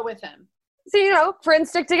should go with him. So, friends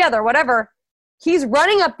stick together, whatever. He's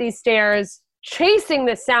running up these stairs, chasing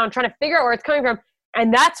this sound, trying to figure out where it's coming from,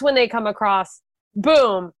 and that's when they come across,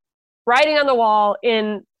 boom, writing on the wall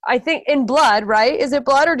in blood, right? Is it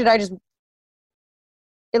blood, or did I just...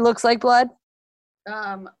 It looks like blood?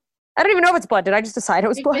 I don't even know if it's blood. Did I just decide it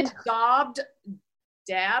was blood? Daubed?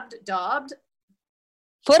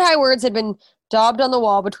 Foot-high words had been daubed on the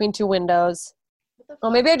wall between 2 windows. Oh,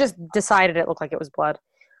 maybe I just decided it looked like it was blood.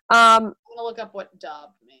 I'm going to look up what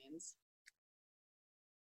daubed means.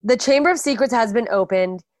 The Chamber of Secrets has been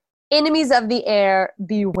opened. Enemies of the air,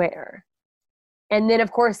 beware. And then,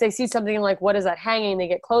 of course, they see something like, what is that hanging? They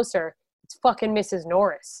get closer. It's fucking Mrs.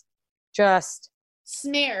 Norris. Just...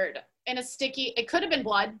 smeared in a sticky... It could have been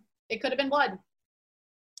blood.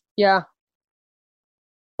 Yeah.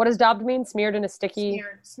 What does daubed mean? Smeared in a sticky...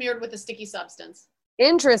 Smeared with a sticky substance.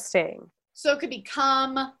 Interesting. So it could be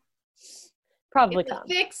cum. Probably cum. A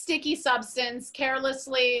thick, sticky substance,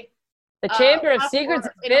 carelessly... The Chamber of Secrets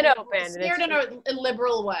has been opened. Smeared in a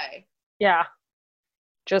liberal way. Yeah.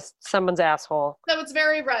 Just someone's asshole. So it's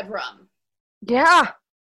very red rum. Yeah.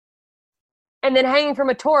 And then hanging from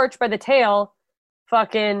a torch by the tail,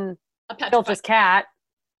 fucking Filch's cat.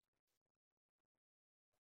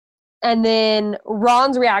 And then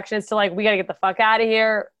Ron's reaction is to like, we gotta get the fuck out of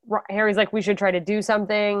here. Harry's like, we should try to do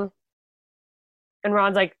something. And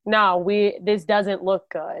Ron's like, no, this doesn't look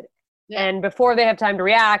good. Yeah. And before they have time to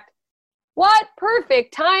react, what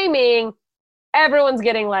perfect timing, everyone's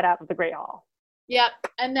getting let out of the Great Hall. Yep.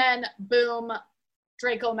 And then boom,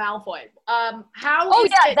 Draco Malfoy.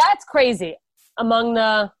 That's crazy.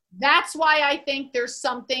 That's why I think there's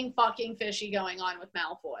something fucking fishy going on with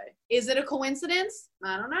Malfoy. Is it a coincidence?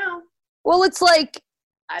 I don't know. Well, it's like,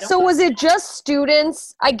 was it just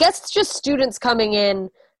students? I guess it's just students coming in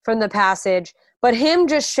from the passage, but him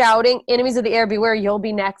just shouting, enemies of the air, beware, you'll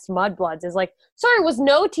be next, mudbloods, is like, sorry, was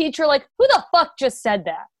no teacher like, who the fuck just said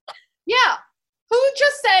that? Yeah. Who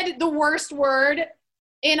just said the worst word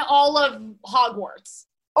in all of Hogwarts?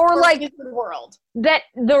 Or like the world. That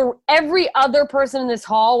every other person in this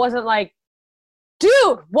hall wasn't like,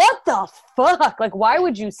 dude, what the fuck? Like, why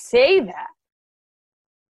would you say that?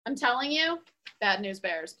 I'm telling you, bad news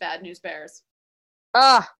bears. Next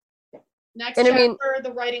chapter,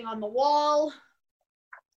 the writing on the wall.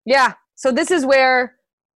 Yeah. So this is where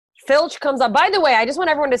Filch comes up. By the way, I just want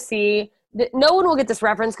everyone to see that no one will get this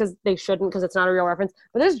reference because they shouldn't, because it's not a real reference.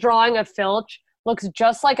 But this drawing of Filch looks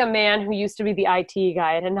just like a man who used to be the IT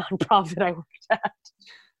guy at a nonprofit I worked at.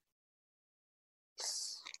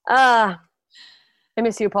 I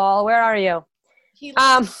miss you, Paul. Where are you? He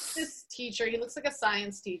looks like this teacher. He looks like a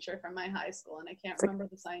science teacher from my high school, and I can't remember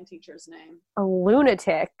the science teacher's name. A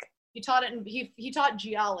lunatic. He taught he taught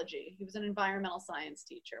geology. He was an environmental science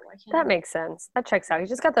teacher. That makes sense. That checks out. He's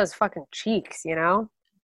just got those fucking cheeks, you know?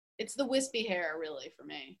 It's the wispy hair, really, for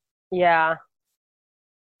me. Yeah.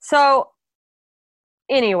 So,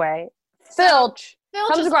 anyway, Filch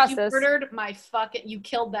comes across this. You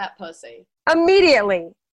killed that pussy.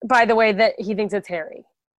 Immediately, by the way, that he thinks it's Harry.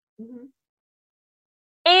 Mm-hmm.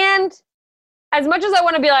 And as much as I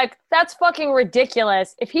want to be like, that's fucking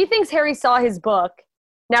ridiculous, if he thinks Harry saw his book,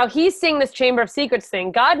 now he's seeing this Chamber of Secrets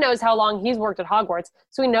thing. God knows how long he's worked at Hogwarts,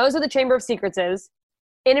 so he knows what the Chamber of Secrets is.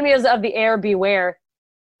 Enemies of the air, beware.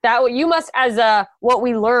 That you must, as what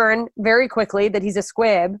we learn very quickly, that he's a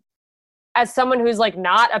squib. as someone who's like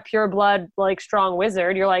not a pure blood, like strong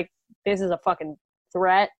wizard, you're like, this is a fucking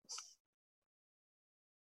threat.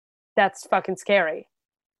 That's fucking scary.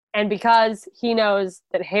 And because he knows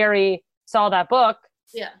that Harry saw that book,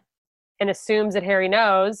 and assumes that Harry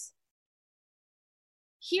knows.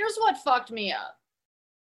 Here's what fucked me up.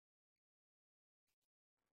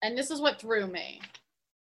 And this is what threw me.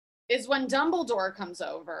 Is when Dumbledore comes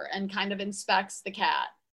over and kind of inspects the cat.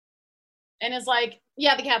 And is like,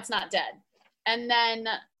 yeah, the cat's not dead. And then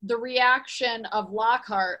the reaction of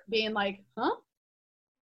Lockhart being like, huh?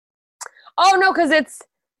 Oh, no, because it's...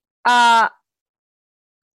 Because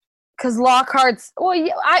Lockhart's... Well,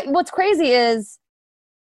 what's crazy is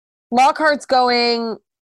Lockhart's going,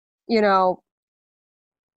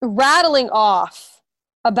 rattling off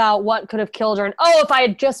about what could have killed her. And, if I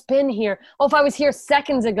had just been here. Oh, if I was here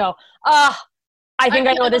seconds ago. I think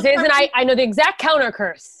I know what this is. And I know the exact counter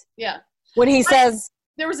curse. Yeah. When he says...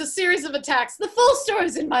 There was a series of attacks. The full story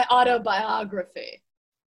is in my autobiography.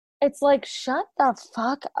 It's like, shut the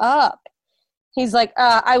fuck up. He's like,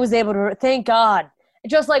 I was able to... Thank God.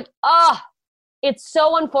 It's just like, it's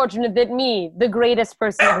so unfortunate that me, the greatest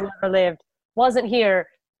person who ever lived, wasn't here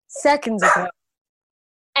seconds ago.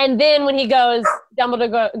 And then when he goes,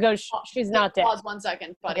 Dumbledore goes, she's not dead. Pause 1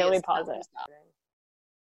 second, buddy. Okay, let me pause it.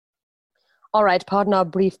 All right, pardon our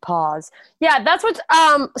brief pause. Yeah, that's what,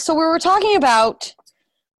 so we were talking about,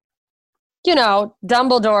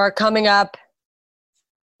 Dumbledore coming up,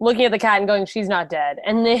 looking at the cat and going, she's not dead.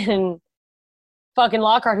 And then fucking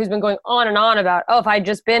Lockhart, who's been going on and on about, if I'd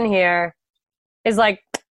just been here, is like,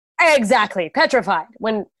 exactly, petrified.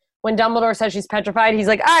 When Dumbledore says she's petrified, he's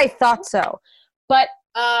like, I thought so. But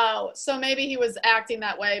so maybe he was acting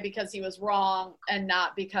that way because he was wrong and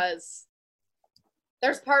not because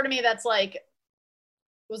there's part of me that's like,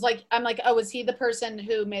 I'm like, is he the person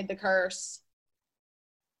who made the curse?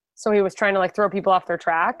 So he was trying to like throw people off their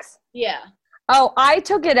tracks? Yeah. Oh, I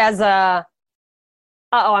took it as I'm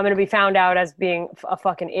going to be found out as being a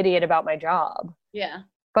fucking idiot about my job. Yeah.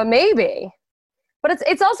 But maybe. But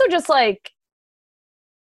it's also just like,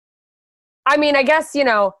 I mean, I guess,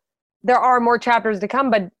 there are more chapters to come,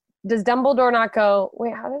 but does Dumbledore not go,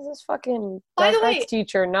 wait, how does this fucking Dark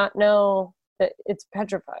teacher not know that it's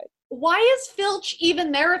petrified? Why is Filch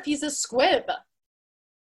even there if he's a squib?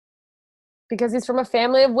 Because he's from a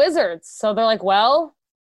family of wizards. So they're like, well...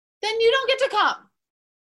 Then you don't get to come.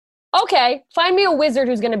 Okay, find me a wizard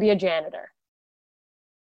who's going to be a janitor.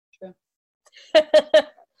 True.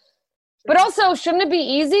 But also, shouldn't it be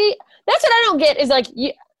easy? That's what I don't get, is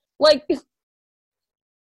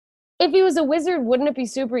if he was a wizard, wouldn't it be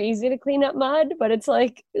super easy to clean up mud? But it's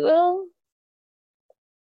like, well...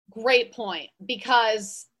 Great point,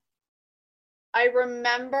 because I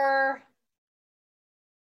remember...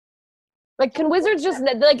 Like, can wizards just,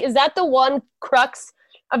 like, is that the one crux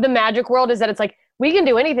of the magic world, is that it's like, we can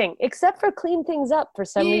do anything except for clean things up for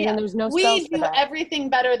some reason. There's no spells for that. We do everything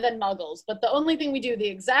better than muggles, but the only thing we do the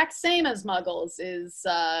exact same as muggles is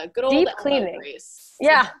good old deep elbow cleaning. Grease.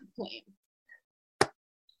 Yeah. Clean.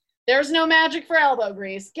 There's no magic for elbow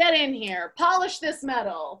grease. Get in here. Polish this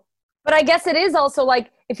metal. But I guess it is also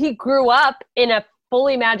like, if he grew up in a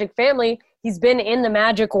fully magic family, he's been in the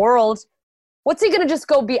magic world, what's he going to just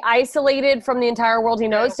go be isolated from the entire world he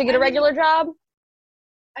knows to get a regular job?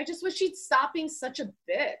 I just wish he'd stop being such a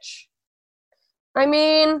bitch. I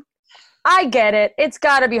mean, I get it. It's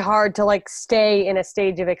got to be hard to, like, stay in a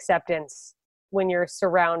stage of acceptance when you're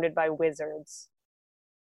surrounded by wizards.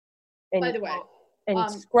 And, by the way. And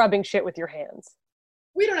scrubbing shit with your hands.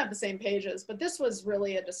 We don't have the same pages, but this was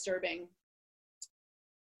really a disturbing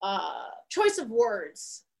choice of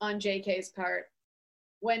words on JK's part.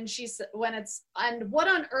 When it's, and what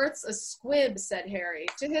on earth's a squib, said Harry.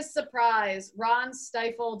 To his surprise, Ron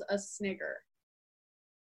stifled a snigger.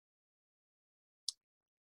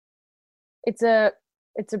 It's a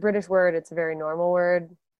British word. It's a very normal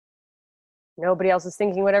word. Nobody else is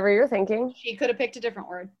thinking whatever you're thinking. She could have picked a different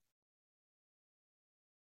word.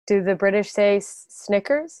 Do the British say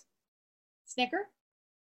Snickers? Snicker?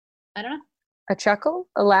 I don't know. A chuckle?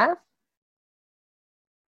 A laugh?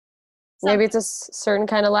 Something. Maybe it's a certain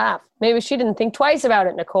kind of laugh. Maybe she didn't think twice about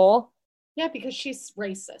it, Nicole. Yeah, because she's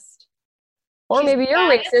racist. Or maybe you're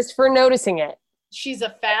racist for noticing it. She's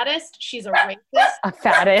a fattest. She's a racist. A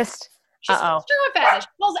fattest? She's a fattest.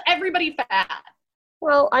 She calls everybody fat.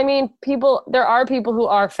 Well, I mean, there are people who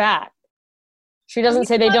are fat. She doesn't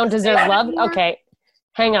say they don't deserve love. Okay,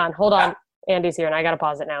 hang on. Hold on. Andy's here, and I got to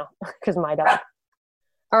pause it now because my dog.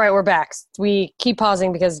 All right, we're back. We keep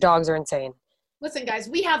pausing because dogs are insane. Listen, guys,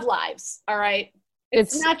 we have lives, all right?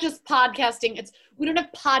 It's not just podcasting. We don't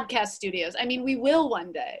have podcast studios. I mean, we will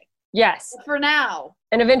one day. Yes. For now.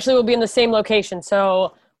 And eventually we'll be in the same location,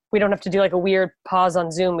 so we don't have to do like a weird pause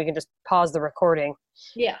on Zoom. We can just pause the recording.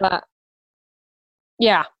 Yeah. But,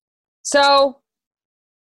 yeah. So,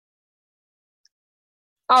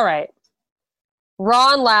 all right.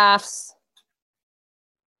 Ron laughs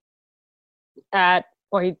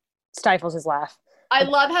or he stifles his laugh. I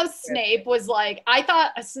love how Snape was like, I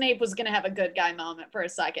thought Snape was going to have a good guy moment for a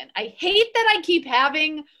second. I hate that I keep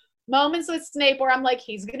having moments with Snape where I'm like,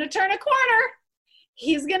 he's going to turn a corner.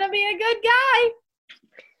 He's going to be a good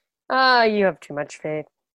guy. You have too much faith.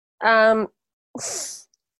 And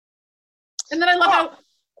then I love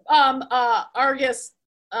how Argus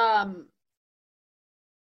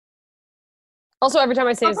also every time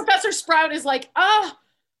I say Professor Sprout is like,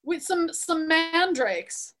 with some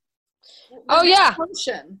mandrakes. Oh yeah.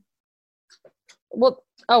 Potion. Well,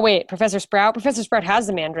 wait, Professor Sprout has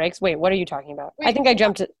the mandrakes. Wait, what are you talking about? Wait, I think I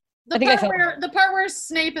jumped it. The part where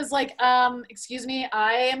Snape is like, excuse me,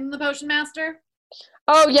 I am the potion master.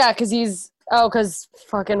 Oh yeah, because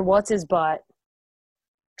fucking what's his butt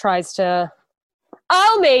tries to.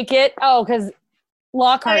 I'll make it. Oh, because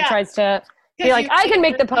Lockhart tries to be like, I can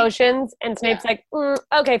make the potions, and Snape's like,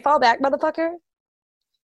 okay, fall back, motherfucker.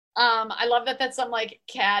 I love that that's some like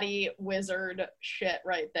catty wizard shit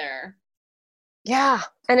right there. Yeah,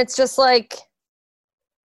 and it's just like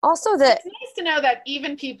also that it's nice to know that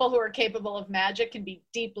even people who are capable of magic can be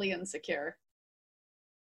deeply insecure.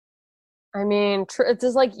 I mean, it's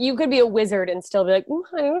just like you could be a wizard and still be like,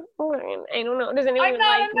 I don't know. Does anyone I'm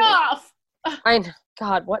not enough.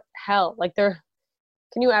 God, what hell? Like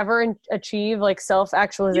can you ever achieve like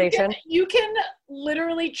self-actualization? You can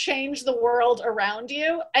literally change the world around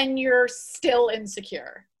you and you're still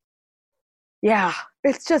insecure. Yeah,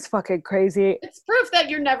 it's just fucking crazy. It's proof that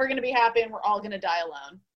you're never going to be happy and we're all going to die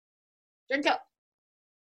alone. Drink up.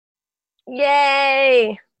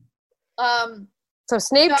 Yay! So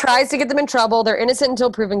Snape tries to get them in trouble. They're innocent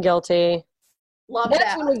until proven guilty. Love that.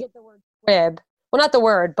 That's when we get the word squib. Well, not the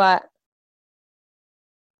word, but...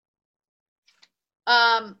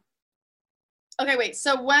 Okay, wait.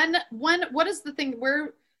 So what is the thing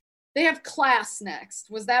where they have class next?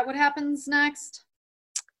 Was that what happens next?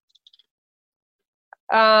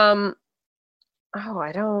 I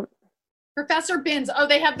don't. Professor Binns. Oh,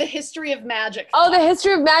 they have the history of magic class. Oh, the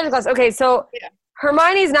history of magic class. Okay, so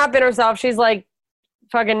Hermione's not been herself. She's like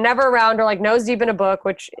fucking never around or like nose deep in a book,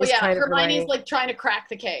 which is kind of Hermione's like trying to crack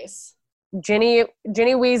the case. Ginny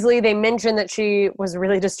Weasley, they mentioned that she was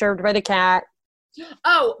really disturbed by the cat.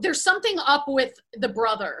 Oh, there's something up with the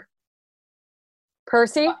brother.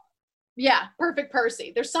 Percy? Yeah, perfect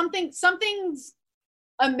Percy. There's something's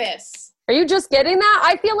amiss. Are you just getting that?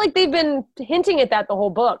 I feel like they've been hinting at that the whole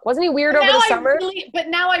book. Wasn't he weird over the summer? But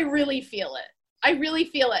now I really feel it. I really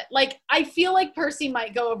feel it. Like, I feel like Percy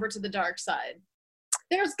might go over to the dark side.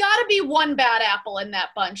 There's got to be one bad apple in that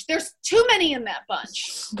bunch. There's too many in that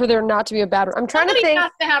bunch. For there not to be a bad one. I'm trying to think. Somebody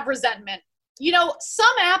has to have resentment. You know,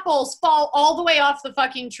 some apples fall all the way off the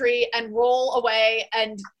fucking tree and roll away,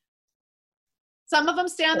 and some of them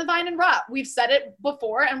stay on the vine and rot. We've said it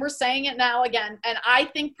before, and we're saying it now again, and I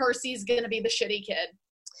think Percy's going to be the shitty kid.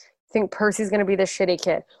 I think Percy's going to be the shitty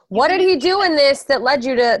kid. What did he do in this that led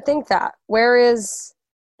you to think that? There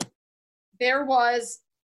was...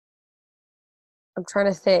 I'm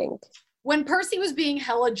trying to think. When Percy was being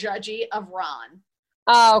hella judgy of Ron.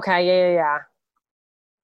 Oh, okay, yeah.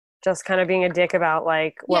 Just kind of being a dick about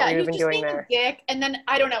like what we've been doing there. A dick, and then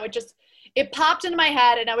I don't know. It popped into my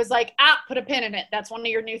head, and I was like, put a pin in it. That's one of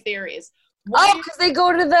your new theories. Because they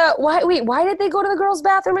go to the why did they go to the girls'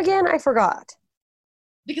 bathroom again? I forgot.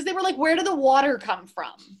 Because they were like, where did the water come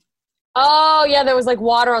from? Oh yeah, there was like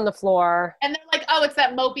water on the floor. And they're like, oh, it's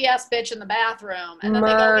that mopey ass bitch in the bathroom. And then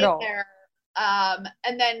Myrtle. They go in there.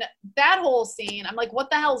 And then that whole scene, I'm like,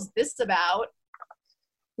 what the hell's this about?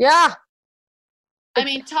 Yeah. I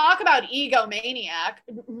mean, talk about egomaniac.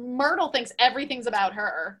 Myrtle thinks everything's about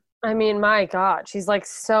her. I mean, my God, she's like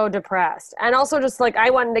so depressed. And also just like, I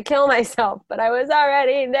wanted to kill myself, but I was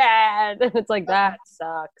already dead. And it's like, that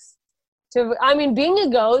sucks. Being a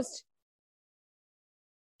ghost,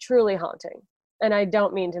 truly haunting. And I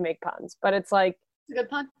don't mean to make puns, but it's like. It's a good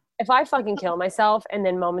pun. If I fucking kill myself and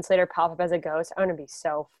then moments later pop up as a ghost, I'm going to be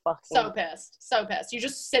so fucking. So pissed. You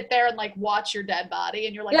just sit there and like watch your dead body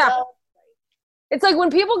and you're like, yeah. It's like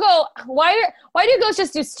when people go, why do ghosts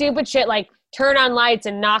just do stupid shit like turn on lights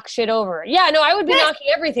and knock shit over? Yeah, no, I would be knocking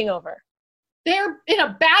everything over. They're in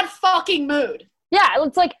a bad fucking mood. Yeah,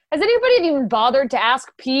 it's like, has anybody even bothered to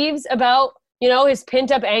ask Peeves about, his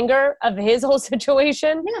pent-up anger of his whole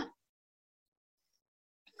situation?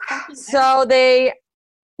 Yeah. So they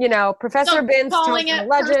you know, Professor Binns calling tells it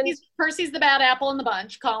legend. Percy's the bad apple in the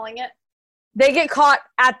bunch, calling it. They get caught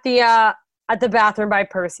at the bathroom by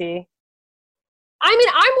Percy. I mean,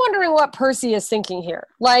 I'm wondering what Percy is thinking here.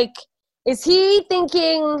 Like, is he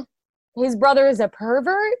thinking his brother is a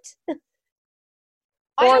pervert?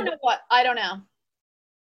 I don't know.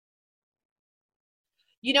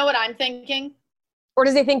 You know what I'm thinking? Or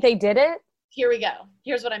does he think they did it? Here we go.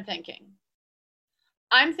 Here's what I'm thinking.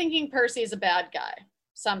 I'm thinking Percy is a bad guy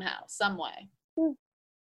somehow, some way.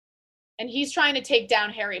 And he's trying to take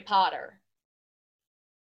down Harry Potter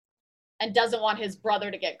and doesn't want his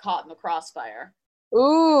brother to get caught in the crossfire.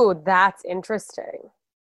 Ooh, that's interesting.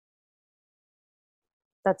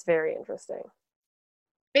 That's very interesting.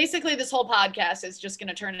 Basically, this whole podcast is just going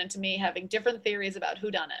to turn into me having different theories about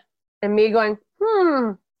who done it. And me going,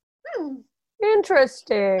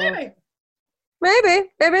 interesting.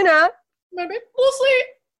 Maybe not. Maybe. We'll see.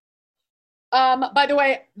 By the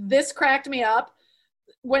way, this cracked me up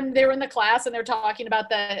when they were in the class and they're talking about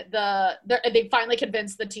they finally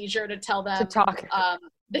convinced the teacher to tell them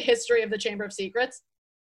the history of the Chamber of Secrets.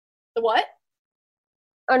 The what?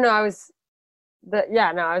 Oh no, I was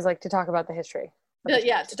like to talk about the history.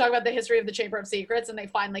 To talk about the history of the Chamber of Secrets, and they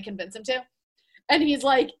finally convince him to. And he's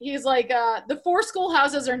like, the 4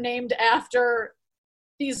 schoolhouses are named after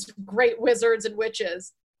these great wizards and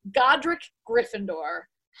witches: Godric Gryffindor,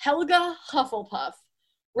 Helga Hufflepuff,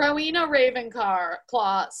 Rowena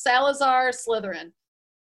Ravenclaw, Salazar Slytherin.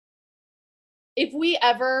 If we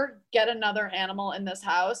ever get another animal in this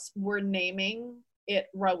house, we're naming it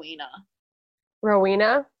Rowena.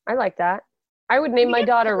 Rowena? I like that. I would name my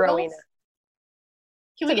daughter Rowena.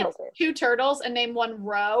 Can we get 2 turtles and name one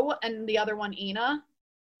Ro and the other one Ina?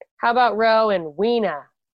 How about Ro and Weena?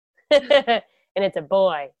 And it's a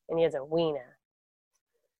boy, and he has a Weena.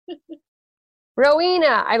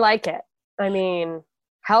 Rowena, I like it. I mean,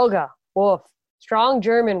 Helga, wolf, strong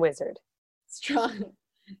German wizard. Strong.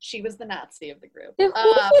 She was the Nazi of the group.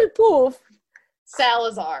 Poof.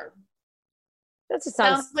 Salazar. That just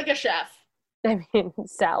sounds like a chef. I mean,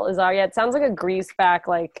 Salazar. Yeah, it sounds like a greased back,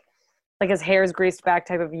 like his hair's greased back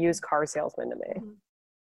type of used car salesman to me.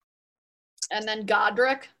 And then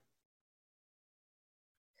Godric.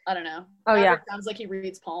 I don't know. Oh, Godric yeah. Sounds like he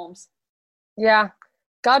reads poems. Yeah.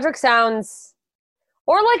 Godric sounds,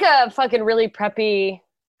 or like a fucking really preppy,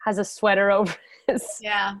 has a sweater over his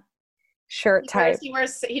shirt type. He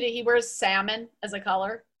wears salmon as a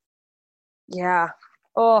color. Yeah.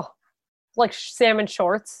 Oh, like salmon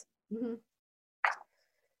shorts. Mm-hmm.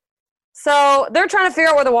 So they're trying to figure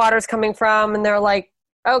out where the water's coming from, and they're like,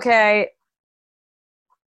 okay,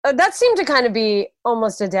 that seemed to kind of be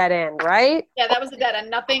almost a dead end, right? Yeah, that was a dead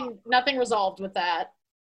end. Nothing resolved with that.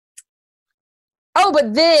 Oh,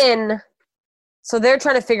 but then, so they're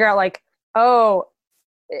trying to figure out, like,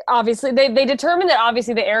 obviously, they determined that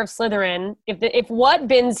obviously the heir of Slytherin, if what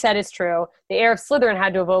Binns said is true, the heir of Slytherin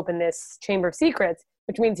had to have opened this Chamber of Secrets,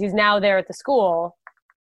 which means he's now there at the school.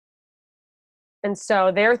 And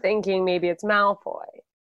so they're thinking maybe it's Malfoy.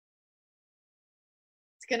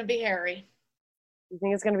 It's going to be Harry. You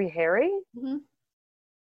think it's going to be Harry? Mm-hmm.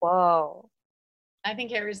 Whoa. I think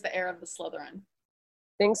Harry's the heir of the Slytherin.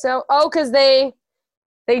 Think so? Oh, because they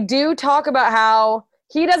do talk about how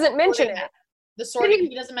he doesn't mention it.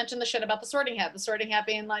 He doesn't mention the shit about the Sorting Hat. The Sorting Hat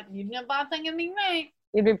being like, you know, bad thing in me, right?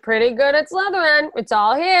 You'd be pretty good at Slytherin. It's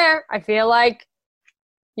all here. I feel like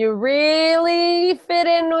you really fit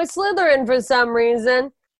in with Slytherin for some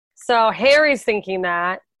reason. So Harry's thinking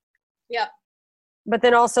that. Yep. But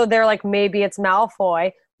then also they're like, maybe it's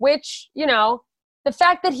Malfoy, which, you know, the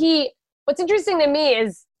fact that what's interesting to me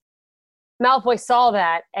is Malfoy saw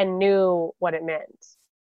that and knew what it meant.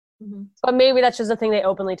 Mm-hmm. But maybe that's just a thing they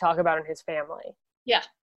openly talk about in his family. Yeah.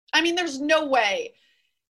 I mean, there's no way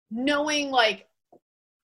knowing like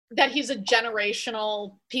that he's a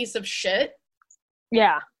generational piece of shit.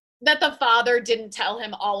 Yeah. That the father didn't tell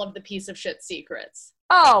him all of the piece of shit secrets.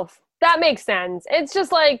 Oh, that makes sense. It's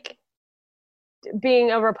just like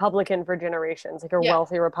being a Republican for generations, like a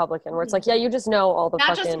wealthy Republican, where it's like, yeah, you just know all the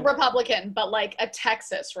not just a Republican, but like a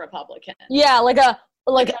Texas Republican. Yeah, like an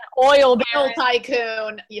oil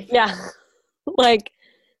tycoon. Yeah. Like,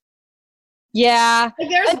 yeah. Like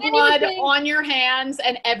there's blood on your hands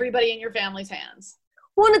and everybody in your family's hands.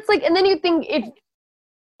 Well, and it's like, and then you think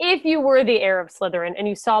if you were the heir of Slytherin and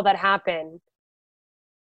you saw that happen,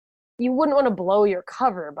 you wouldn't want to blow your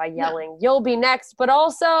cover by yelling, you'll be next, but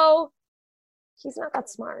also he's not that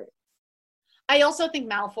smart. I also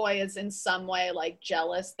think Malfoy is in some way like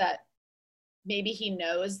jealous that maybe he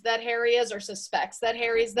knows that Harry is or suspects that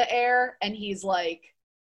Harry's the heir, and he's like,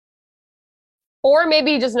 or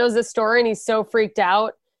maybe he just knows this story and he's so freaked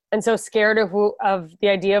out and so scared of the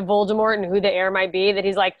idea of Voldemort and who the heir might be that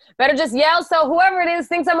he's like, better just yell so whoever it is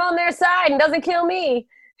thinks I'm on their side and doesn't kill me.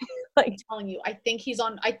 Like, I'm telling you, I think he's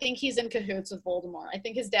in cahoots with Voldemort. I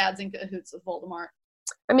think his dad's in cahoots with Voldemort.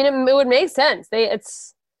 I mean, it would make sense.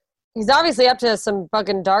 He's obviously up to some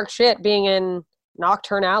fucking dark shit being in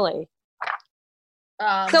Nocturne Alley.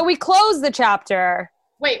 So we close the chapter.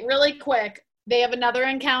 Wait, really quick. They have another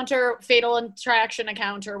encounter, fatal attraction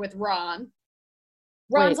encounter with Ron.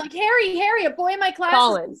 Ron's like, Harry, a boy in my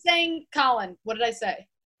class is saying Colin. What did I say?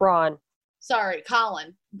 Ron. Sorry,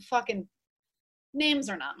 Colin. Fucking names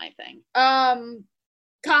are not my thing.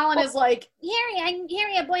 Colin is like,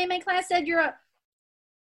 Harry, a boy in my class said you're a...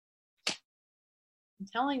 I'm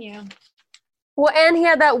telling you. Well, and he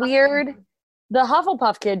had that weird, the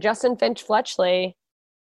Hufflepuff kid, Justin Finch Fletchley,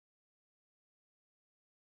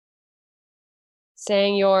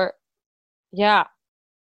 saying yeah.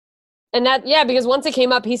 And that, because once it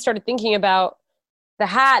came up, he started thinking about the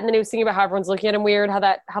hat, and then he was thinking about how everyone's looking at him weird, how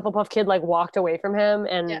that Hufflepuff kid, like, walked away from him,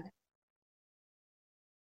 and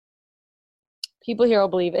people here will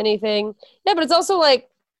believe anything. Yeah, but it's also, like,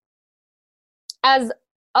 as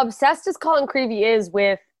obsessed as Colin Creevey is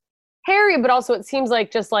with Harry, but also it seems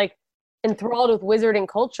like just, like, enthralled with wizarding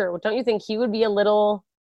culture, don't you think he would be a little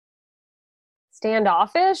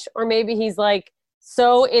standoffish? Or maybe he's, like,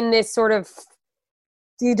 so in this sort of...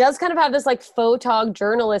 He does kind of have this, like, photog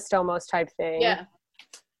journalist almost type thing. Yeah.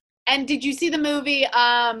 And did you see the movie,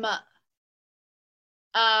 Probably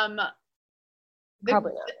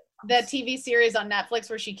not. The TV series on Netflix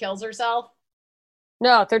where she kills herself?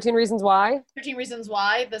 No, 13 Reasons Why? 13 Reasons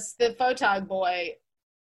Why. The photog boy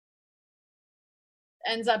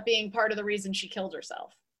ends up being part of the reason she killed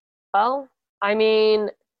herself. Well, I mean,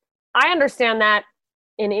 I understand that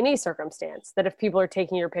in any circumstance, that if people are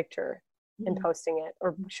taking your picture and posting it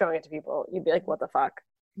or showing it to people, you'd be like, what the fuck?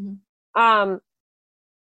 Mm-hmm.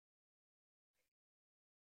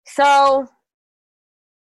 So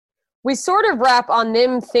we sort of wrap on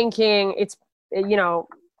them thinking it's,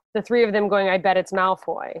 the three of them going, I bet it's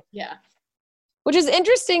Malfoy. Yeah. Which is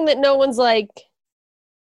interesting that no one's like,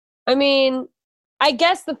 I mean, I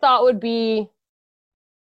guess the thought would be,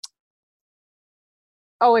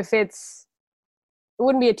 it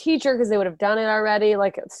wouldn't be a teacher because they would have done it already,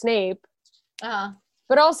 like Snape. Uh-huh.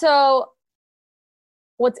 But also,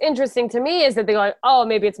 what's interesting to me is that they go like, oh,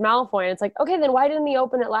 maybe it's Malfoy. And it's like, okay, then why didn't he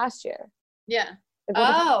open it last year? Yeah. Like, what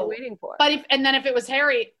the fuck are you waiting for? But if it was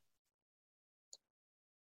Harry...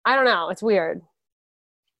 I don't know. It's weird.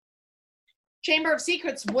 Chamber of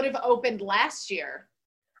Secrets would have opened last year.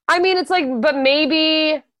 I mean, it's like, but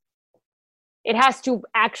maybe it has to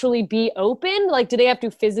actually be opened. Like, do they have to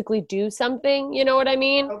physically do something? You know what I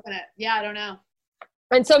mean? Open it. Yeah, I don't know.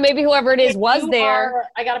 And so maybe whoever it is was there.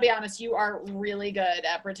 I gotta be honest, you are really good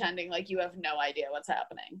at pretending like you have no idea what's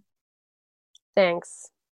happening. Thanks.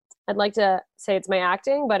 I'd like to say it's my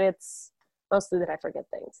acting, but it's mostly that I forget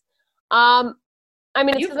things. I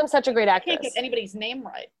mean, it's because I'm such a great actress. I can't get anybody's name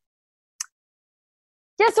right.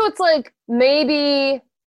 Yeah, so it's like, maybe...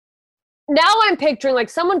 Now I'm picturing, like,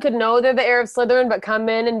 someone could know they're the heir of Slytherin, but come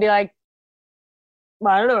in and be like,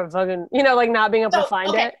 well, I don't know, fucking, like, not being able to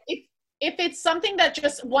find it. If it's something that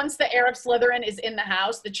just, once the heir of Slytherin is in the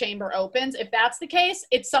house, the chamber opens. If that's the case,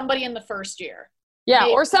 it's somebody in the first year. Yeah,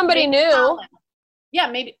 or somebody new. Colin. Yeah,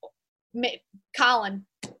 maybe Colin.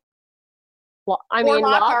 Well, I mean,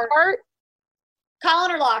 Lockhart.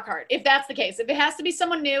 Colin or Lockhart, if that's the case. If it has to be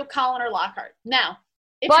someone new, Colin or Lockhart. Now,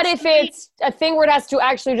 if it's a thing where it has to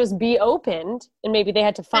actually just be opened, and maybe they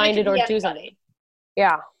had to find it or do something.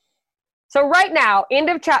 Yeah. So right now,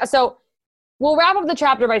 end of chapter. So we'll wrap up the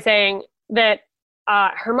chapter by saying that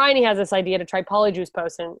Hermione has this idea to try Polyjuice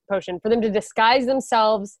potion for them to disguise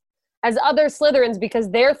themselves as other Slytherins,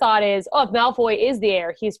 because their thought is, if Malfoy is the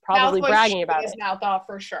heir, he's probably bragging about it. His mouth off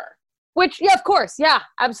for sure. Which, yeah, of course. Yeah,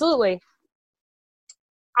 absolutely.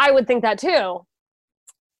 I would think that too.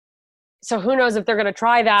 So who knows if they're going to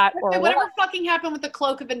try that or whatever fucking happened with the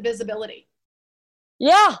cloak of invisibility?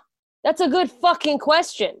 Yeah, that's a good fucking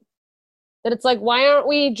question. That it's like, why aren't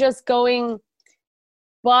we just going,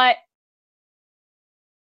 but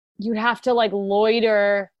you'd have to like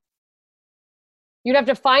loiter. You'd have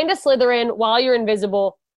to find a Slytherin while you're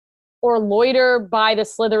invisible or loiter by the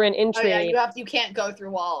Slytherin entry. Oh yeah, you can't go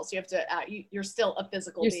through walls. You have to, you're still a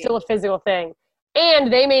physical being. You're still a physical thing.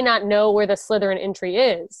 And they may not know where the Slytherin entry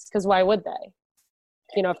is, because why would they?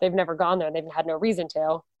 If they've never gone there, they've had no reason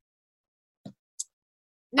to.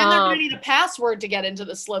 Then they're going to need a password to get into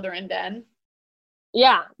the Slytherin den.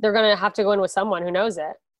 Yeah, they're going to have to go in with someone who knows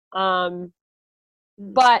it.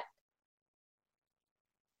 But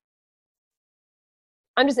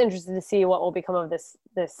I'm just interested to see what will become of this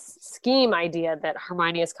scheme idea that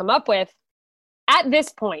Hermione has come up with at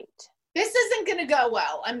this point. This isn't going to go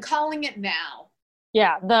well. I'm calling it now.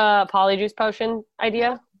 Yeah, the polyjuice potion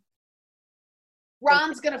idea.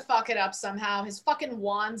 Ron's going to fuck it up somehow. His fucking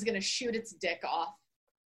wand's going to shoot its dick off.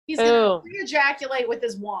 He's going to re-ejaculate with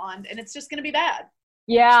his wand, and it's just going to be bad.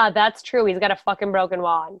 Yeah, that's true. He's got a fucking broken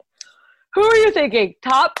wand. Who are you thinking?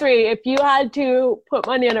 Top 3, if you had to put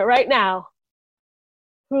money on it right now.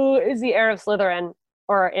 Who is the heir of Slytherin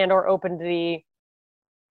or open to the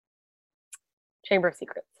Chamber of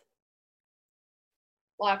Secrets?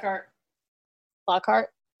 Lockhart. Lockhart?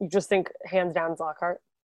 You just think hands down it's Lockhart?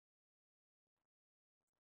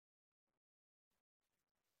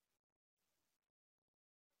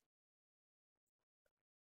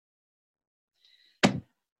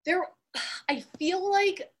 I feel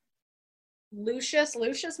like Lucius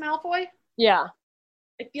Malfoy? Yeah.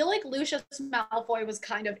 I feel like Lucius Malfoy was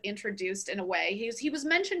kind of introduced in a way. He was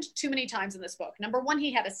mentioned too many times in this book. Number 1,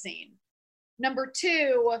 he had a scene. Number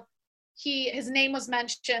 2, his name was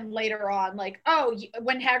mentioned later on, like,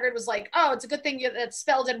 when Hagrid was like, it's a good thing that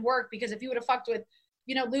spell didn't work, because if you would have fucked with,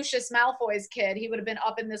 Lucius Malfoy's kid, he would have been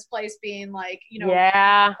up in this place being like,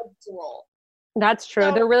 yeah, that's true.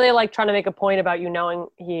 So, they're really like trying to make a point about knowing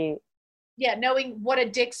knowing what a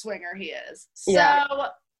dick swinger he is. So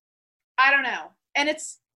I don't know. And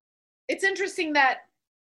it's interesting that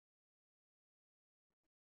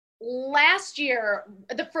last year,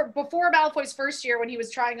 before Malfoy's first year, when he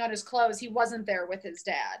was trying on his clothes, he wasn't there with his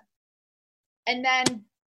dad. And then,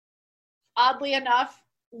 oddly enough,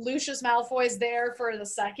 Lucius Malfoy's there for the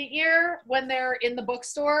second year when they're in the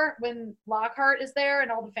bookstore, when Lockhart is there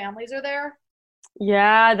and all the families are there.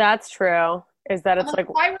 Yeah, that's true. Is that it's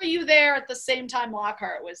like, why were you there at the same time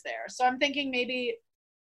Lockhart was there? So I'm thinking maybe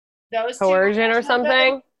those coercion or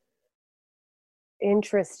something.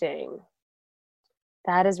 Interesting.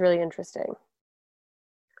 That is really interesting.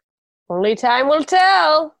 Only time will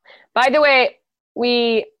tell. By the way,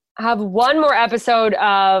 we have one more episode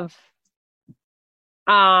of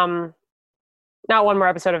not one more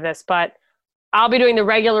episode of this, but I'll be doing the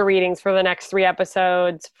regular readings for the next 3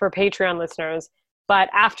 episodes for Patreon listeners. But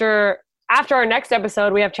after our next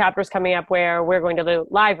episode, we have chapters coming up where we're going to do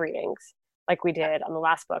live readings, like we did on the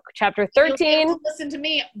last book. Chapter 13. Listen to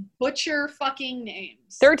me butcher fucking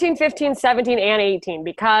names. 13, 15, 17, and 18,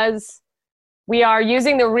 because we are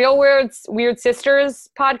using the Real Weird Sisters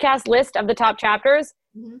podcast list of the top chapters.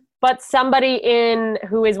 Mm-hmm. But somebody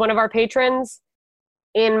who is one of our patrons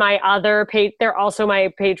in my other they're also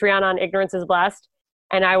my Patreon on Ignorance is Blessed,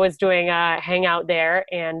 and I was doing a hangout there,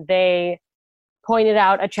 and they pointed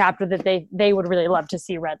out a chapter that they would really love to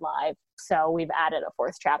see read live. So we've added a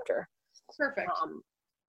 4th chapter. Perfect.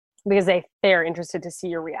 Because they're interested to see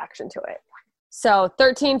your reaction to it. So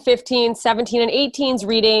 13, 15, 17, and 18's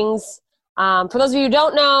readings. For those of you who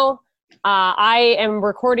don't know, I am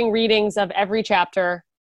recording readings of every chapter,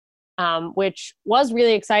 which was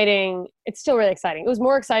really exciting. It's still really exciting. It was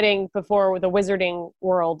more exciting before the Wizarding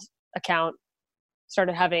World account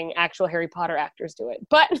started having actual Harry Potter actors do it.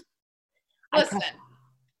 But listen,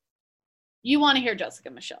 you want to hear Jessica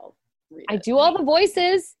Michelle read it. I do all the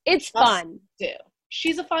voices. It's fun.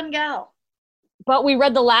 She's a fun gal. But we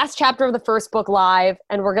read the last chapter of the first book live,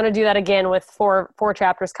 and we're going to do that again with four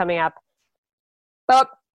chapters coming up. But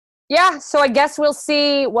yeah, so I guess we'll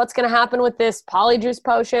see what's going to happen with this polyjuice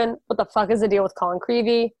potion. What the fuck is the deal with Colin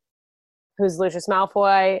Creevey, who's Lucius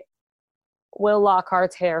Malfoy? Will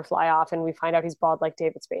Lockhart's hair fly off and we find out he's bald like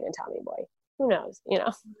David Spade and Tommy Boy? Who knows,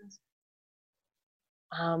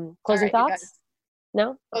 Closing thoughts?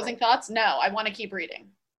 No? Closing thoughts? No, I want to keep reading.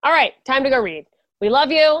 All right, time to go read. We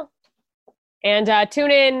love you. And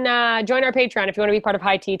tune in, join our Patreon if you want to be part of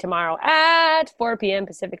High Tea tomorrow at 4 p.m.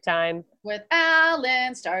 Pacific time. With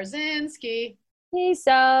Alan Starzinski. He's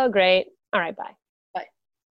so great. All right, bye.